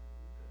better.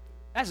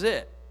 That's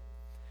it.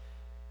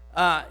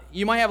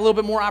 You might have a little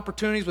bit more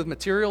opportunities with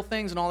material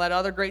things and all that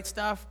other great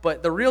stuff,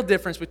 but the real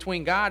difference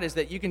between God is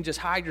that you can just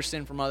hide your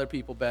sin from other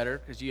people better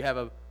because you have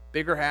a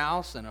bigger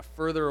house and a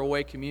further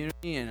away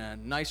community and a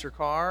nicer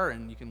car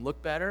and you can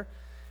look better.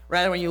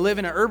 Rather, when you live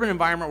in an urban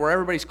environment where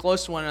everybody's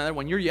close to one another,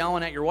 when you're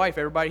yelling at your wife,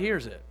 everybody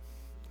hears it.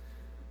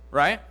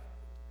 Right?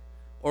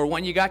 Or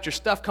when you got your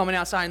stuff coming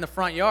outside in the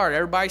front yard,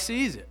 everybody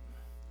sees it.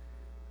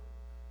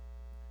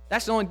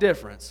 That's the only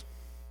difference.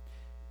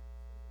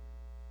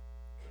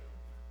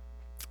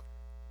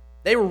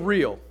 They were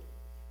real.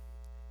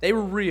 They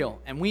were real,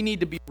 and we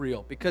need to be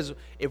real. Because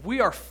if we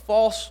are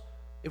false,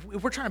 if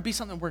we're trying to be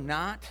something we're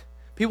not,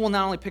 people will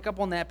not only pick up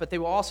on that, but they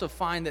will also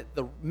find that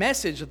the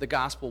message of the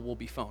gospel will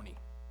be phony.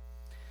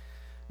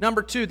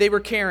 Number two, they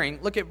were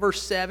caring. Look at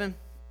verse 7.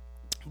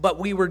 But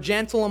we were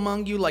gentle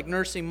among you like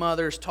nursing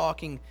mothers,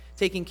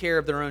 taking care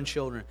of their own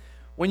children.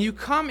 When you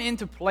come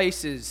into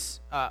places,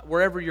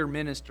 wherever you're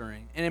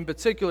ministering, and in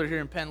particular here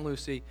in Penn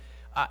Lucy,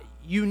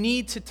 you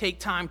need to take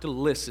time to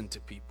listen to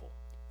people.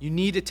 You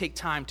need to take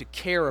time to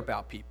care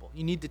about people.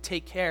 You need to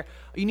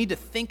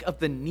think of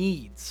the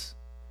needs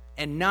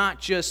and not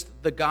just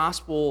the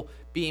gospel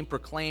being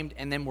proclaimed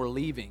and then we're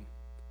leaving.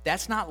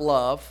 That's not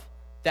love.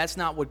 That's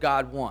not what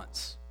God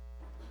wants.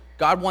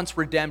 God wants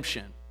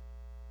redemption.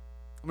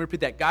 Let me repeat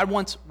that. God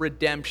wants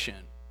redemption.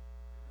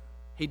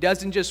 He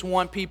doesn't just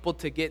want people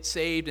to get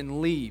saved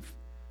and leave.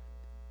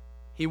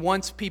 He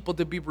wants people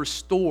to be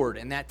restored,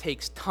 and that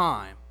takes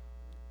time.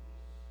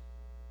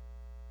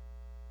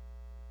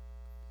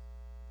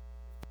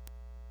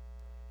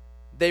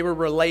 They were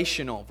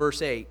relational.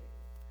 Verse 8.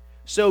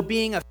 So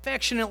being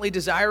affectionately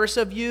desirous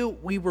of you,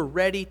 we were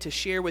ready to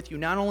share with you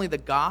not only the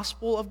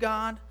gospel of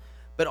God,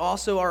 but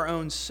also our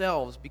own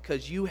selves,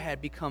 because you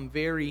had become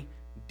very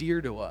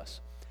dear to us.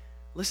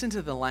 Listen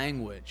to the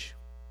language.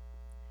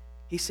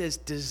 He says,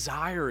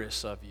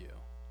 desirous of you.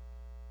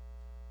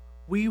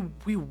 We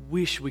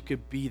wish we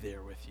could be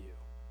there with you.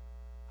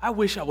 I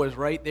wish I was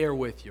right there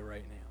with you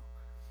right now.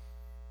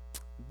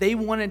 They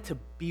wanted to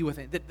be with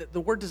it. The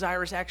word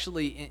desirous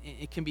actually,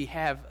 it can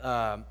have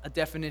a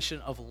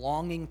definition of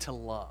longing to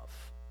love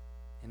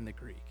in the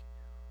Greek.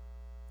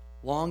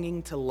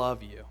 Longing to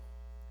love you.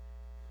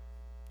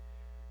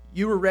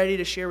 You were ready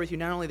to share with you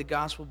not only the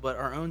gospel, but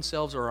our own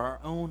selves or our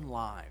own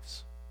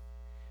lives.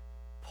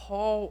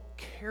 Paul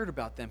cared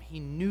about them. He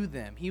knew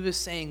them. He was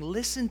saying,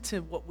 listen to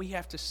what we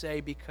have to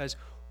say because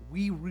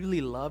we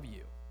really love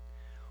you.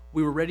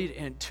 We were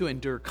ready to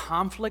endure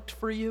conflict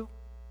for you.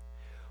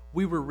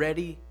 We were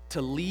ready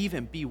to leave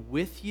and be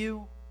with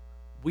you.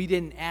 We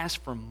didn't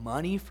ask for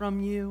money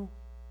from you.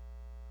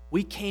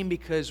 We came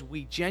because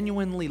we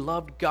genuinely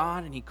loved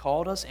God and He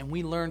called us, and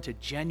we learned to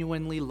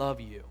genuinely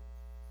love you.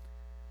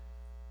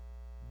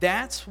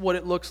 That's what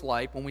it looks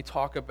like when we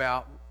talk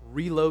about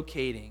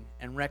relocating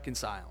and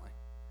reconciling.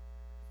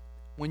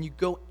 When you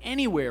go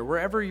anywhere,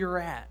 wherever you're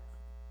at,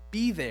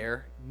 be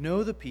there,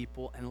 know the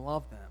people, and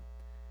love them.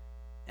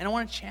 And I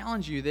want to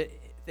challenge you that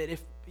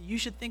if you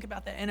should think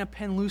about that in a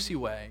Penn Lucy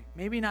way.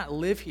 Maybe not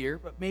live here,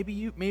 but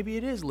maybe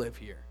it is live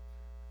here.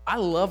 I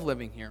love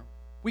living here.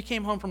 We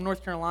came home from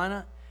North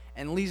Carolina,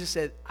 and Lisa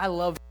said, I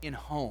love being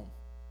home.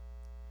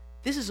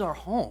 This is our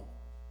home.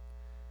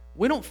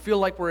 We don't feel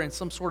like we're in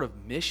some sort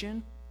of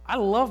mission. I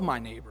love my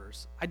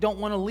neighbors. I don't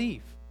want to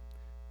leave.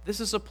 This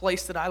is a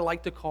place that I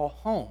like to call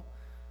home.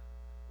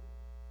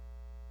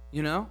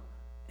 You know?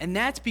 And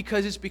that's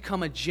because it's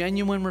become a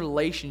genuine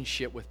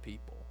relationship with people.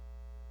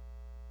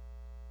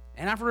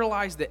 And I've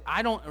realized that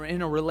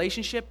in a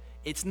relationship,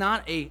 it's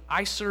not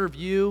I serve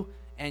you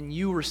and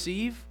you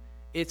receive.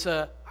 It's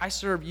I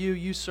serve you,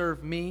 you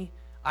serve me,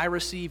 I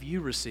receive,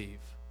 you receive.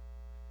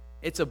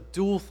 It's a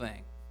dual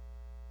thing.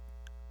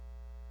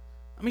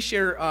 Let me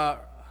share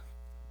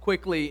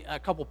quickly a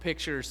couple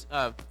pictures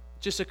of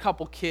just a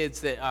couple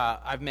kids that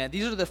I've met.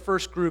 These are the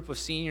first group of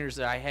seniors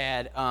that I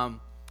had.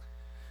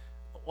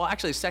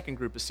 Actually, the second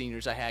group of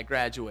seniors I had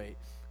graduate.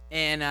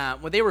 And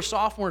when they were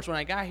sophomores when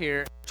I got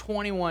here,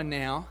 21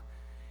 now,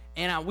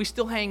 and we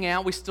still hang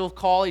out. We still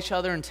call each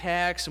other and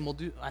text, and we'll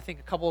do. I think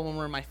a couple of them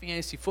were in my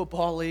fantasy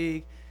football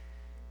league.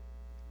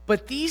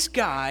 But these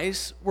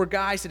guys were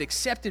guys that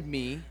accepted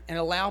me and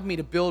allowed me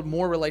to build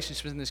more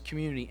relationships in this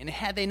community. And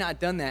had they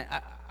not done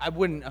that, I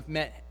wouldn't have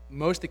met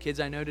most of the kids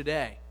I know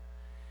today.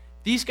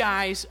 These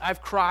guys,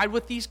 I've cried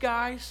with these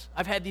guys.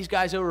 I've had these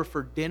guys over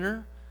for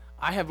dinner.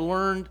 I have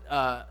learned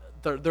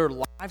their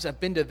lives. I've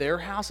been to their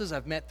houses.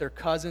 I've met their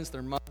cousins,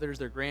 their mothers,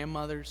 their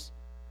grandmothers.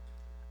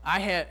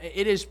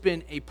 It has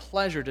been a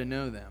pleasure to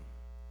know them.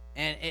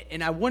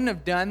 And I wouldn't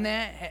have done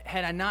that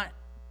had I not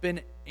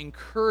been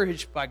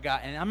encouraged by God.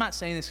 And I'm not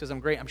saying this because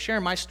I'm great. I'm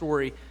sharing my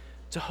story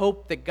to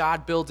hope that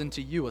God builds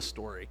into you a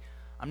story.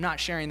 I'm not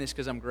sharing this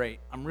because I'm great.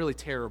 I'm really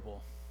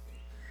terrible.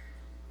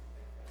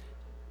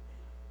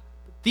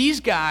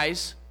 These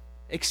guys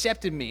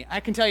accepted me.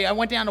 I can tell you, I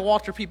went down to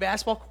Walter P.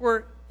 basketball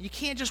court. You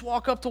can't just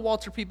walk up to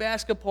Walter P.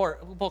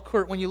 basketball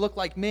court when you look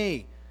like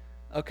me,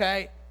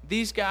 okay?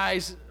 These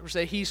guys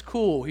say, he's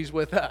cool, he's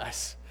with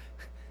us.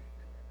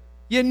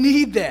 You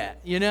need that,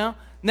 you know?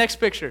 Next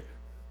picture.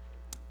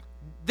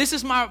 This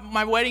is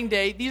my wedding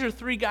day. These are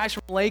three guys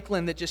from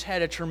Lakeland that just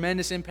had a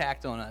tremendous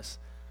impact on us.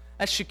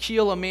 That's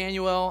Shaquille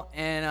Emmanuel,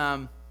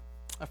 and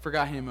I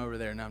forgot him over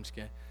there. No, I'm just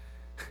kidding.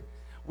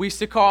 We used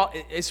to call,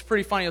 it's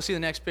pretty funny, you'll see the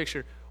next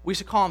picture. We used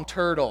to call him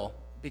Turtle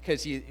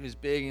because he was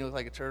big and he looked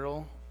like a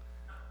turtle.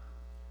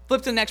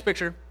 Flip to the next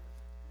picture.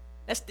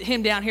 That's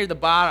him down here at the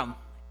bottom.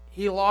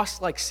 He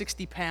lost like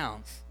 60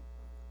 pounds.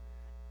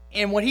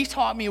 And what he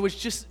taught me was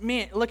just,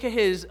 man, look at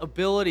his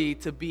ability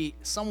to be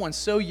someone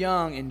so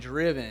young and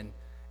driven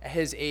at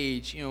his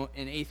age, you know,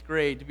 in 8th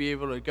grade, to be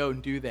able to go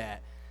and do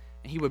that.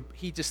 And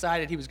he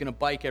decided he was going to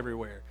bike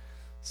everywhere.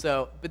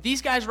 So, but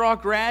these guys are all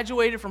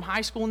graduated from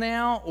high school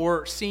now,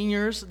 or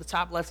seniors. The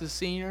top left is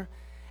senior.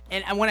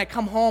 And when I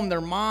come home,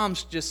 their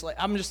moms just like,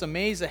 I'm just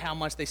amazed at how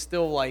much they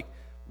still like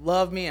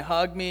love me and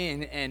hug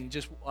me and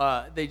just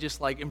they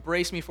just like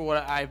embrace me for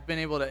what I've been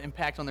able to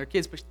impact on their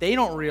kids. But they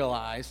don't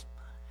realize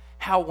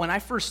how when I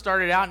first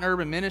started out in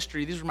urban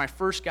ministry, these were my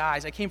first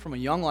guys. I came from a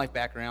Young Life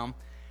background.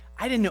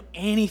 I didn't know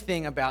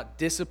anything about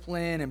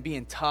discipline and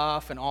being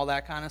tough and all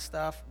that kind of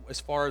stuff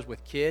as far as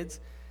with kids.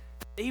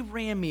 They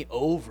ran me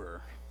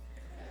over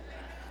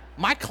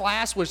my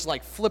class was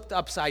like flipped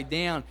upside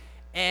down,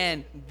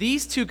 and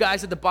these two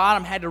guys at the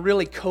bottom had to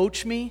really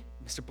coach me.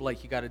 Mr.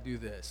 Blake, you got to do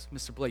this.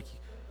 Mr. Blake,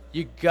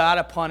 you got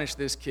to punish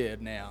this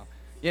kid now.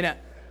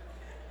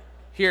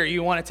 Here,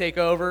 you want to take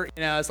over?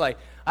 It's like,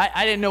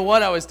 I didn't know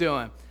what I was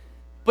doing.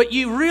 But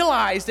you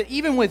realize that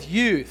even with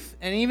youth,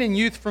 and even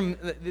youth from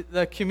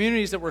the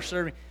communities that we're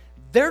serving,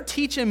 they're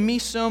teaching me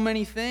so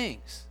many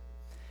things.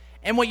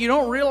 And what you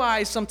don't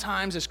realize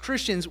sometimes as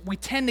Christians, we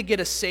tend to get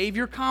a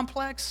savior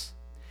complex,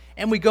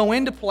 and we go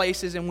into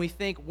places and we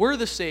think we're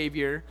the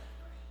savior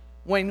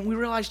when we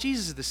realize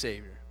Jesus is the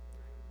savior.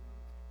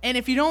 And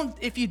if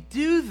you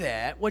do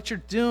that, what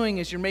you're doing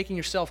is you're making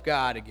yourself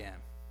God again.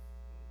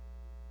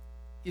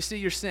 You see,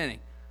 you're sinning.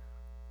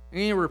 You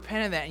need to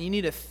repent of that, and you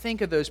need to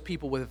think of those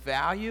people with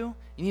value.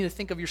 You need to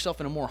think of yourself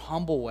in a more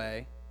humble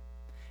way.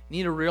 You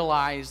need to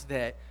realize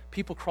that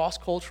people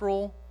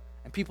cross-cultural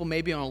and people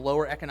maybe on a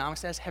lower economic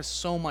status have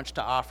so much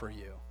to offer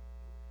you.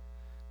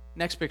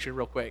 Next picture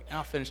real quick, and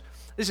I'll finish.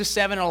 This is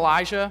Seven and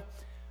Elijah.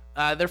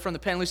 They're from the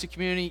Penn Lucy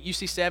community. You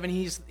see Seven,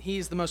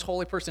 he's the most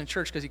holy person in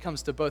church because he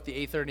comes to both the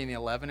 8:30 and the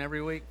 11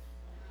 every week.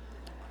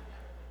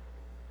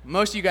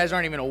 Most of you guys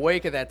aren't even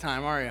awake at that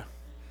time, are you?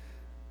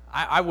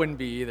 I wouldn't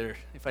be either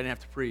if I didn't have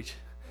to preach.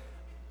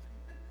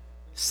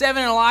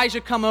 Seven and Elijah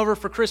come over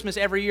for Christmas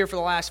every year for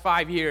the last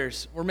 5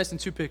 years. We're missing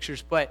 2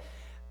 pictures, but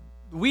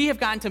we have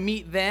gotten to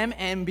meet them,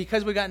 and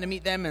because we've gotten to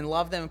meet them and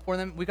love them and pour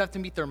them, we got to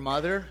meet their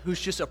mother, who's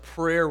just a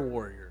prayer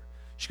warrior.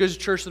 She goes to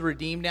Church of the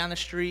Redeemed down the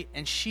street,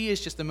 and she is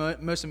just the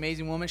most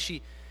amazing woman.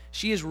 She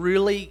has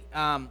really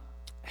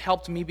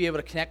helped me be able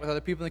to connect with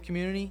other people in the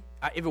community.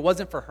 If it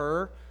wasn't for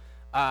her,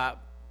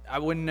 I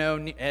wouldn't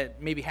know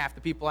maybe half the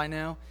people I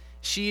know.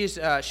 She's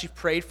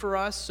prayed for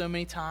us so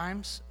many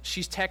times.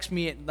 She's texted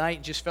me at night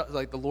and just felt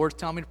like the Lord's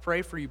telling me to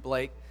pray for you,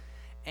 Blake.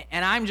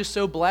 And I'm just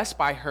so blessed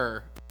by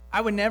her.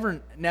 I would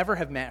never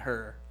have met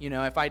her,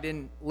 if I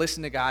didn't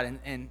listen to God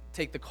and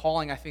take the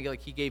calling I think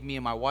like He gave me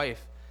and my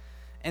wife.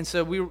 And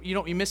so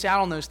you miss out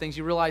on those things.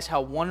 You realize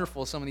how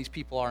wonderful some of these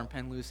people are in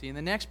Penn Lucy. In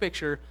the next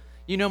picture,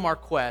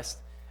 Mark Quest.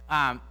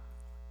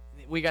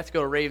 We got to go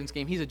to a Ravens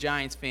game. He's a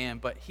Giants fan,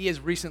 but he has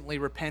recently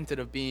repented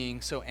of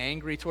being so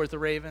angry towards the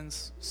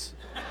Ravens.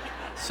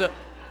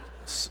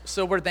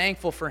 So we're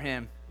thankful for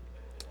him.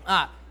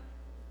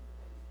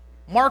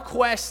 Mark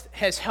Quest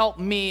has helped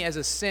me as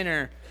a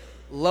sinner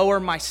lower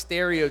my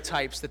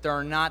stereotypes that there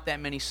are not that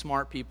many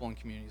smart people in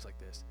communities like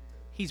this.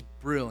 He's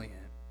brilliant.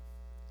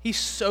 He's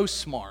so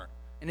smart.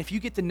 And if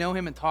you get to know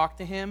him and talk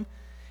to him,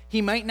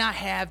 he might not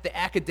have the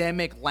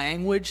academic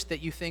language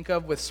that you think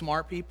of with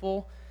smart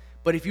people,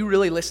 but if you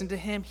really listen to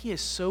him, he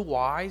is so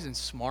wise and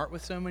smart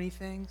with so many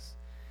things.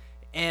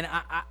 And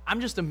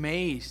I'm just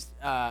amazed.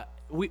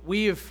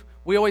 We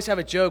always have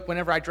a joke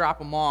whenever I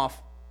drop him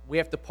off, we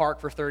have to park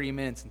for 30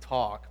 minutes and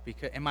talk.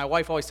 And my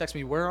wife always texts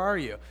me, "Where are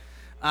you?"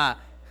 And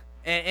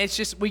it's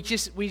just we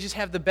just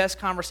have the best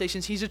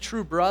conversations. He's a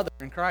true brother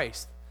in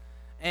Christ.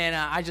 And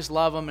I just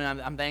love him,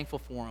 and I'm thankful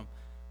for him.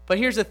 But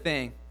here's the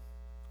thing.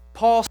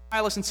 Paul,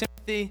 Silas, and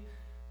Timothy,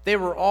 they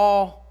were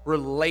all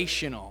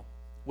relational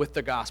with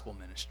the gospel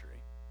ministry.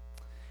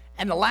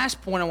 And the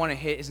last point I want to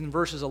hit is in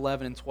verses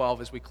 11 and 12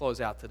 as we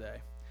close out today.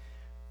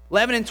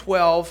 11 and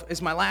 12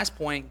 is my last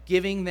point,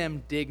 giving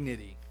them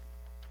dignity.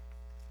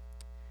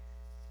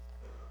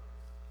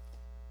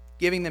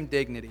 Giving them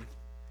dignity.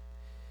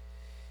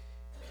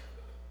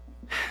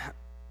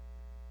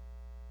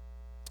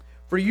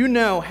 For you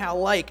know how,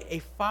 like a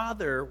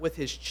father with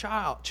his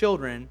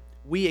children,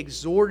 we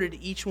exhorted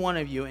each one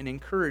of you and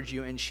encouraged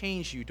you and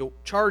charged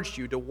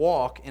you to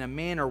walk in a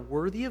manner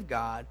worthy of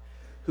God,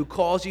 who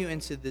calls you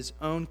into His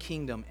own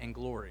kingdom and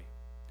glory.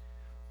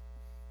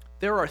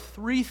 There are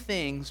 3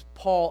 things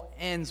Paul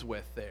ends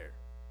with there.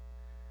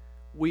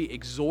 We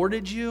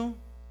exhorted you,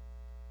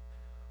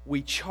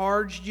 we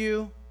charged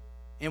you,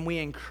 and we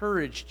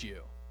encouraged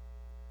you.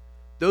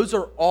 Those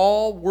are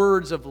all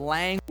words of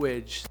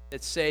language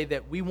that say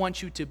that we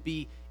want you to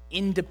be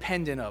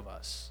independent of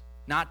us,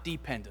 not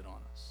dependent on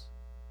us.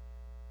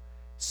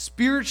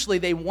 Spiritually,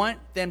 they want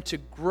them to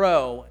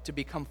grow to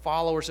become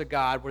followers of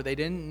God where they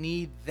didn't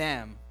need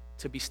them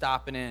to be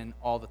stopping in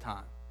all the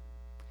time.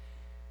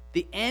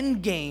 The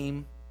end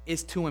game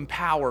is to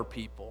empower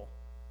people.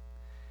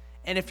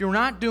 And if you're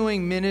not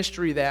doing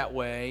ministry that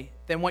way,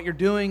 then what you're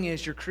doing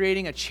is you're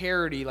creating a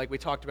charity like we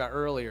talked about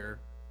earlier.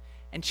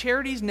 And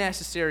charity is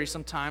necessary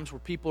sometimes where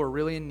people are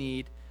really in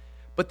need.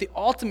 But the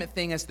ultimate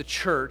thing as the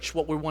church,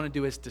 what we want to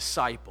do is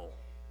disciple.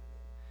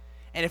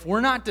 And if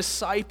we're not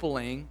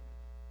discipling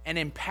and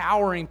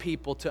empowering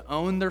people to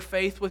own their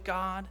faith with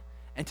God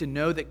and to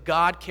know that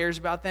God cares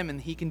about them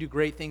and He can do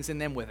great things in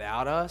them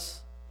without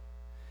us,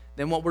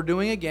 then what we're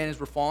doing again is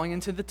we're falling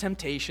into the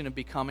temptation of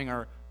becoming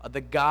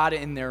the God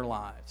in their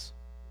lives.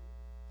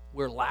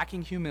 We're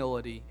lacking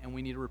humility and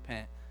we need to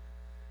repent.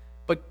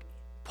 But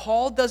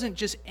Paul doesn't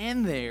just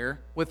end there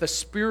with a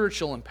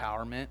spiritual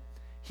empowerment.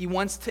 He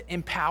wants to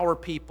empower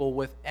people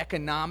with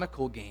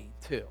economical gain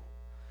too.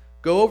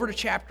 Go over to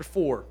chapter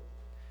 4.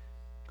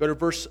 Go to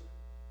verse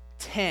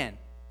 10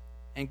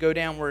 and go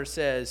down where it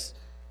says,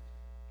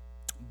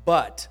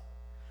 But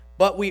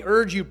we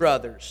urge you,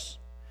 brothers,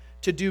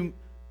 to do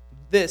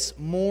this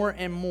more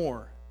and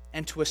more,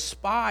 and to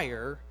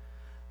aspire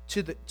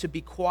to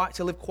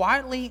live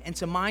quietly and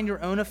to mind your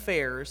own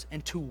affairs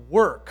and to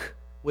work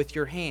with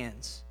your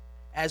hands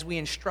as we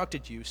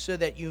instructed you, so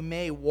that you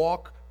may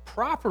walk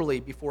properly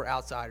before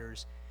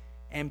outsiders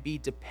and be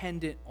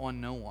dependent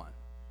on no one.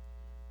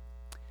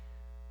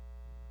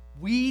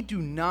 We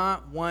do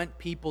not want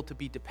people to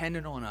be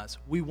dependent on us.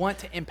 We want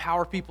to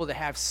empower people to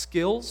have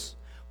skills.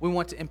 We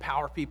want to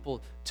empower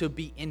people to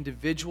be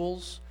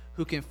individuals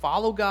who can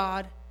follow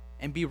God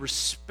and be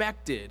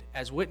respected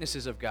as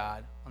witnesses of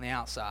God on the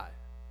outside.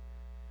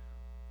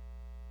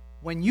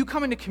 When you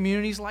come into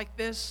communities like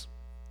this,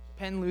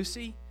 Penn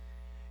Lucy,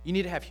 you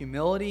need to have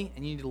humility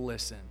and you need to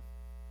listen.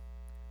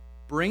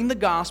 Bring the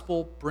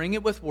gospel, bring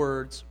it with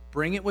words,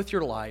 bring it with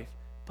your life,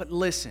 but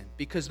listen,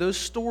 because those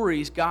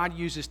stories God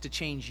uses to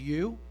change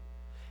you,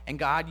 and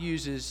God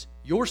uses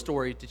your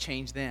story to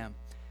change them.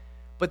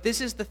 But this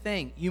is the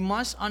thing. You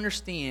must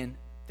understand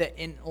that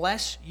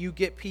unless you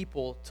get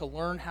people to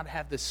learn how to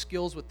have the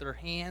skills with their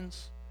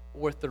hands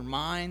or with their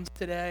minds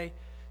today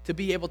to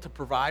be able to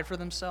provide for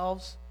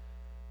themselves,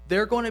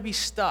 they're going to be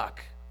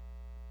stuck.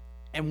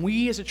 And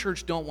we as a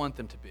church don't want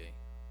them to be.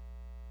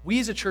 We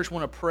as a church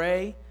want to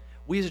pray.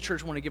 We as a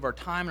church want to give our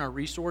time and our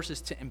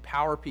resources to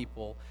empower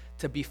people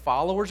to be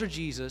followers of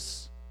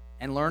Jesus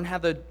and learn how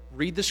to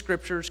read the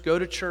scriptures, go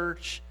to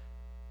church,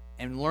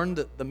 and learn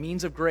the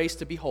means of grace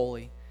to be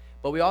holy.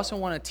 But we also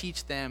want to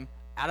teach them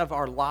out of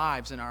our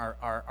lives and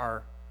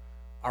our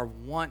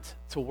want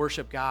to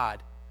worship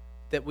God,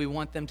 that we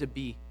want them to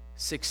be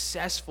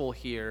successful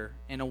here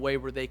in a way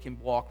where they can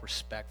walk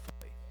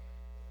respectfully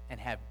and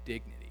have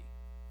dignity.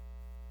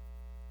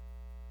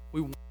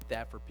 We want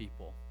that for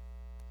people.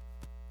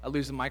 I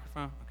lose the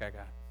microphone? Okay, I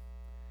got it.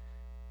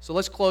 So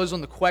let's close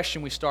on the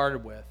question we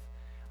started with.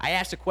 I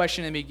asked a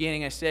question in the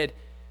beginning. I said,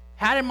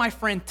 how did my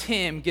friend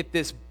Tim get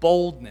this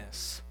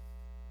boldness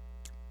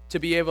to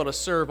be able to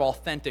serve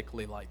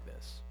authentically like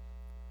this?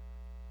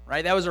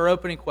 Right? That was our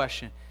opening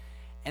question.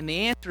 And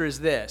the answer is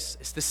this.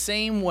 It's the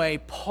same way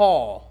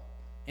Paul,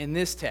 in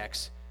this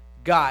text,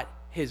 got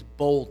his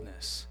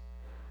boldness.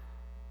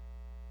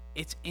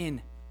 It's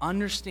in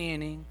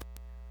understanding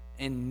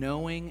and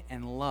knowing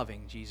and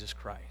loving Jesus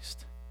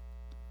Christ.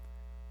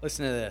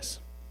 Listen to this.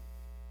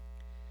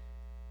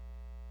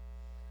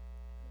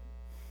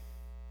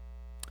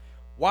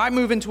 Why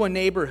move into a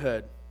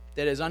neighborhood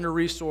that is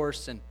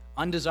under-resourced and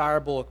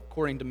undesirable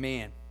according to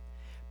man?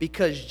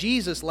 Because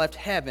Jesus left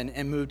heaven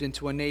and moved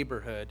into a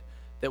neighborhood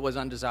that was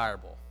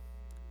undesirable.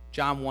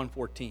 John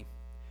 1:14.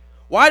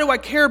 Why do I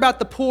care about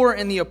the poor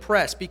and the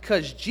oppressed?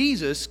 Because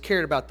Jesus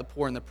cared about the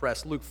poor and the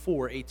oppressed. Luke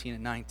 4:18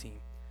 and 19.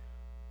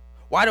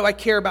 Why do I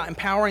care about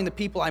empowering the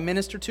people I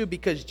minister to?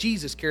 Because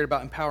Jesus cared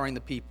about empowering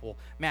the people.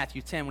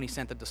 Matthew 10, when he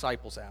sent the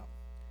disciples out.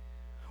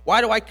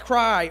 Why do I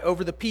cry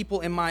over the people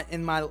in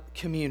my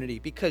community?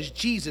 Because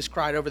Jesus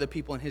cried over the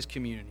people in his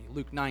community.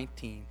 Luke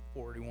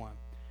 19:41.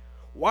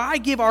 Why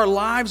give our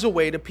lives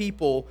away to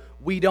people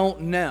we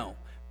don't know?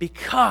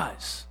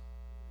 Because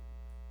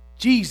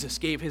Jesus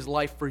gave his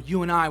life for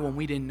you and I when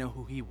we didn't know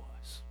who he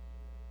was.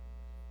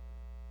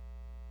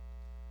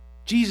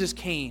 Jesus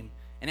came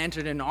and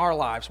entered into our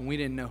lives when we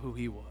didn't know who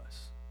he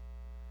was.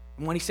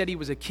 And when he said he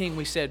was a king,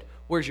 we said,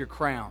 where's your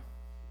crown?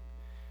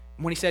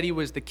 And when he said he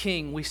was the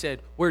king, we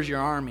said, where's your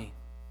army?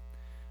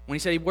 When he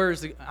said,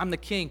 I'm the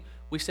king,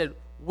 we said,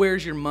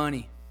 where's your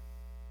money?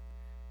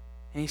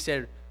 And he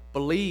said,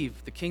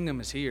 believe the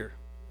kingdom is here.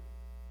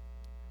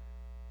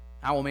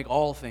 I will make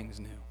all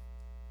things new.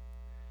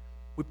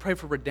 We pray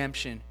for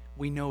redemption.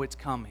 We know it's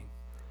coming.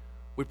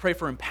 We pray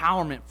for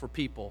empowerment for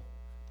people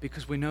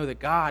because we know that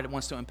God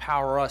wants to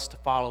empower us to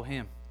follow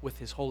him with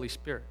his Holy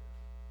Spirit.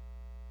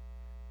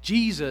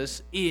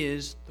 Jesus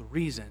is the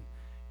reason.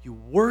 You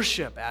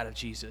worship out of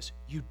Jesus.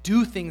 You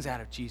do things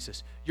out of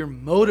Jesus. You're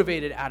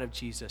motivated out of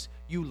Jesus.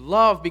 You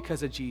love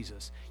because of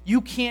Jesus.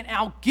 You can't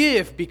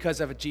outgive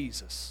because of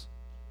Jesus.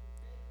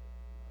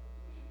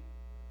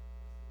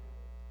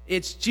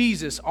 It's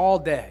Jesus all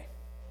day.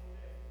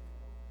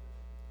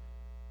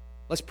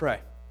 Let's pray.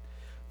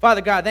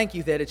 Father God, thank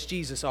you that it's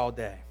Jesus all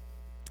day.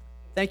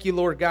 Thank you,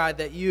 Lord God,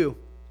 that you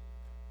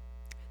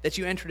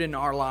entered into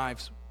our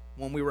lives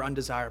when we were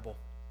undesirable.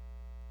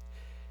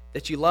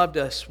 That you loved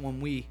us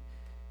when we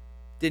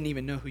didn't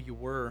even know who you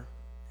were.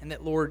 And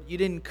that, Lord, you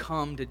didn't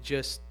come to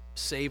just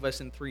save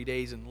us in 3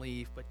 days and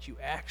leave, but you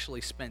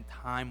actually spent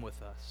time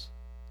with us.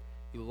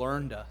 You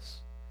learned us.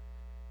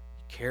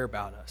 You care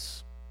about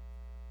us.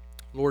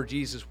 Lord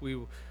Jesus, we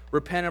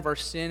repent of our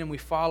sin and we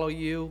follow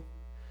you.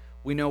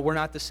 We know we're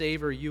not the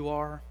Savior, you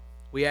are.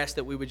 We ask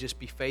that we would just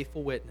be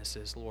faithful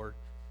witnesses, Lord.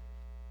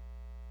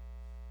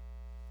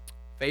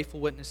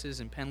 Faithful witnesses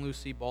in Penn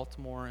Lucy,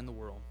 Baltimore, and the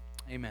world.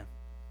 Amen.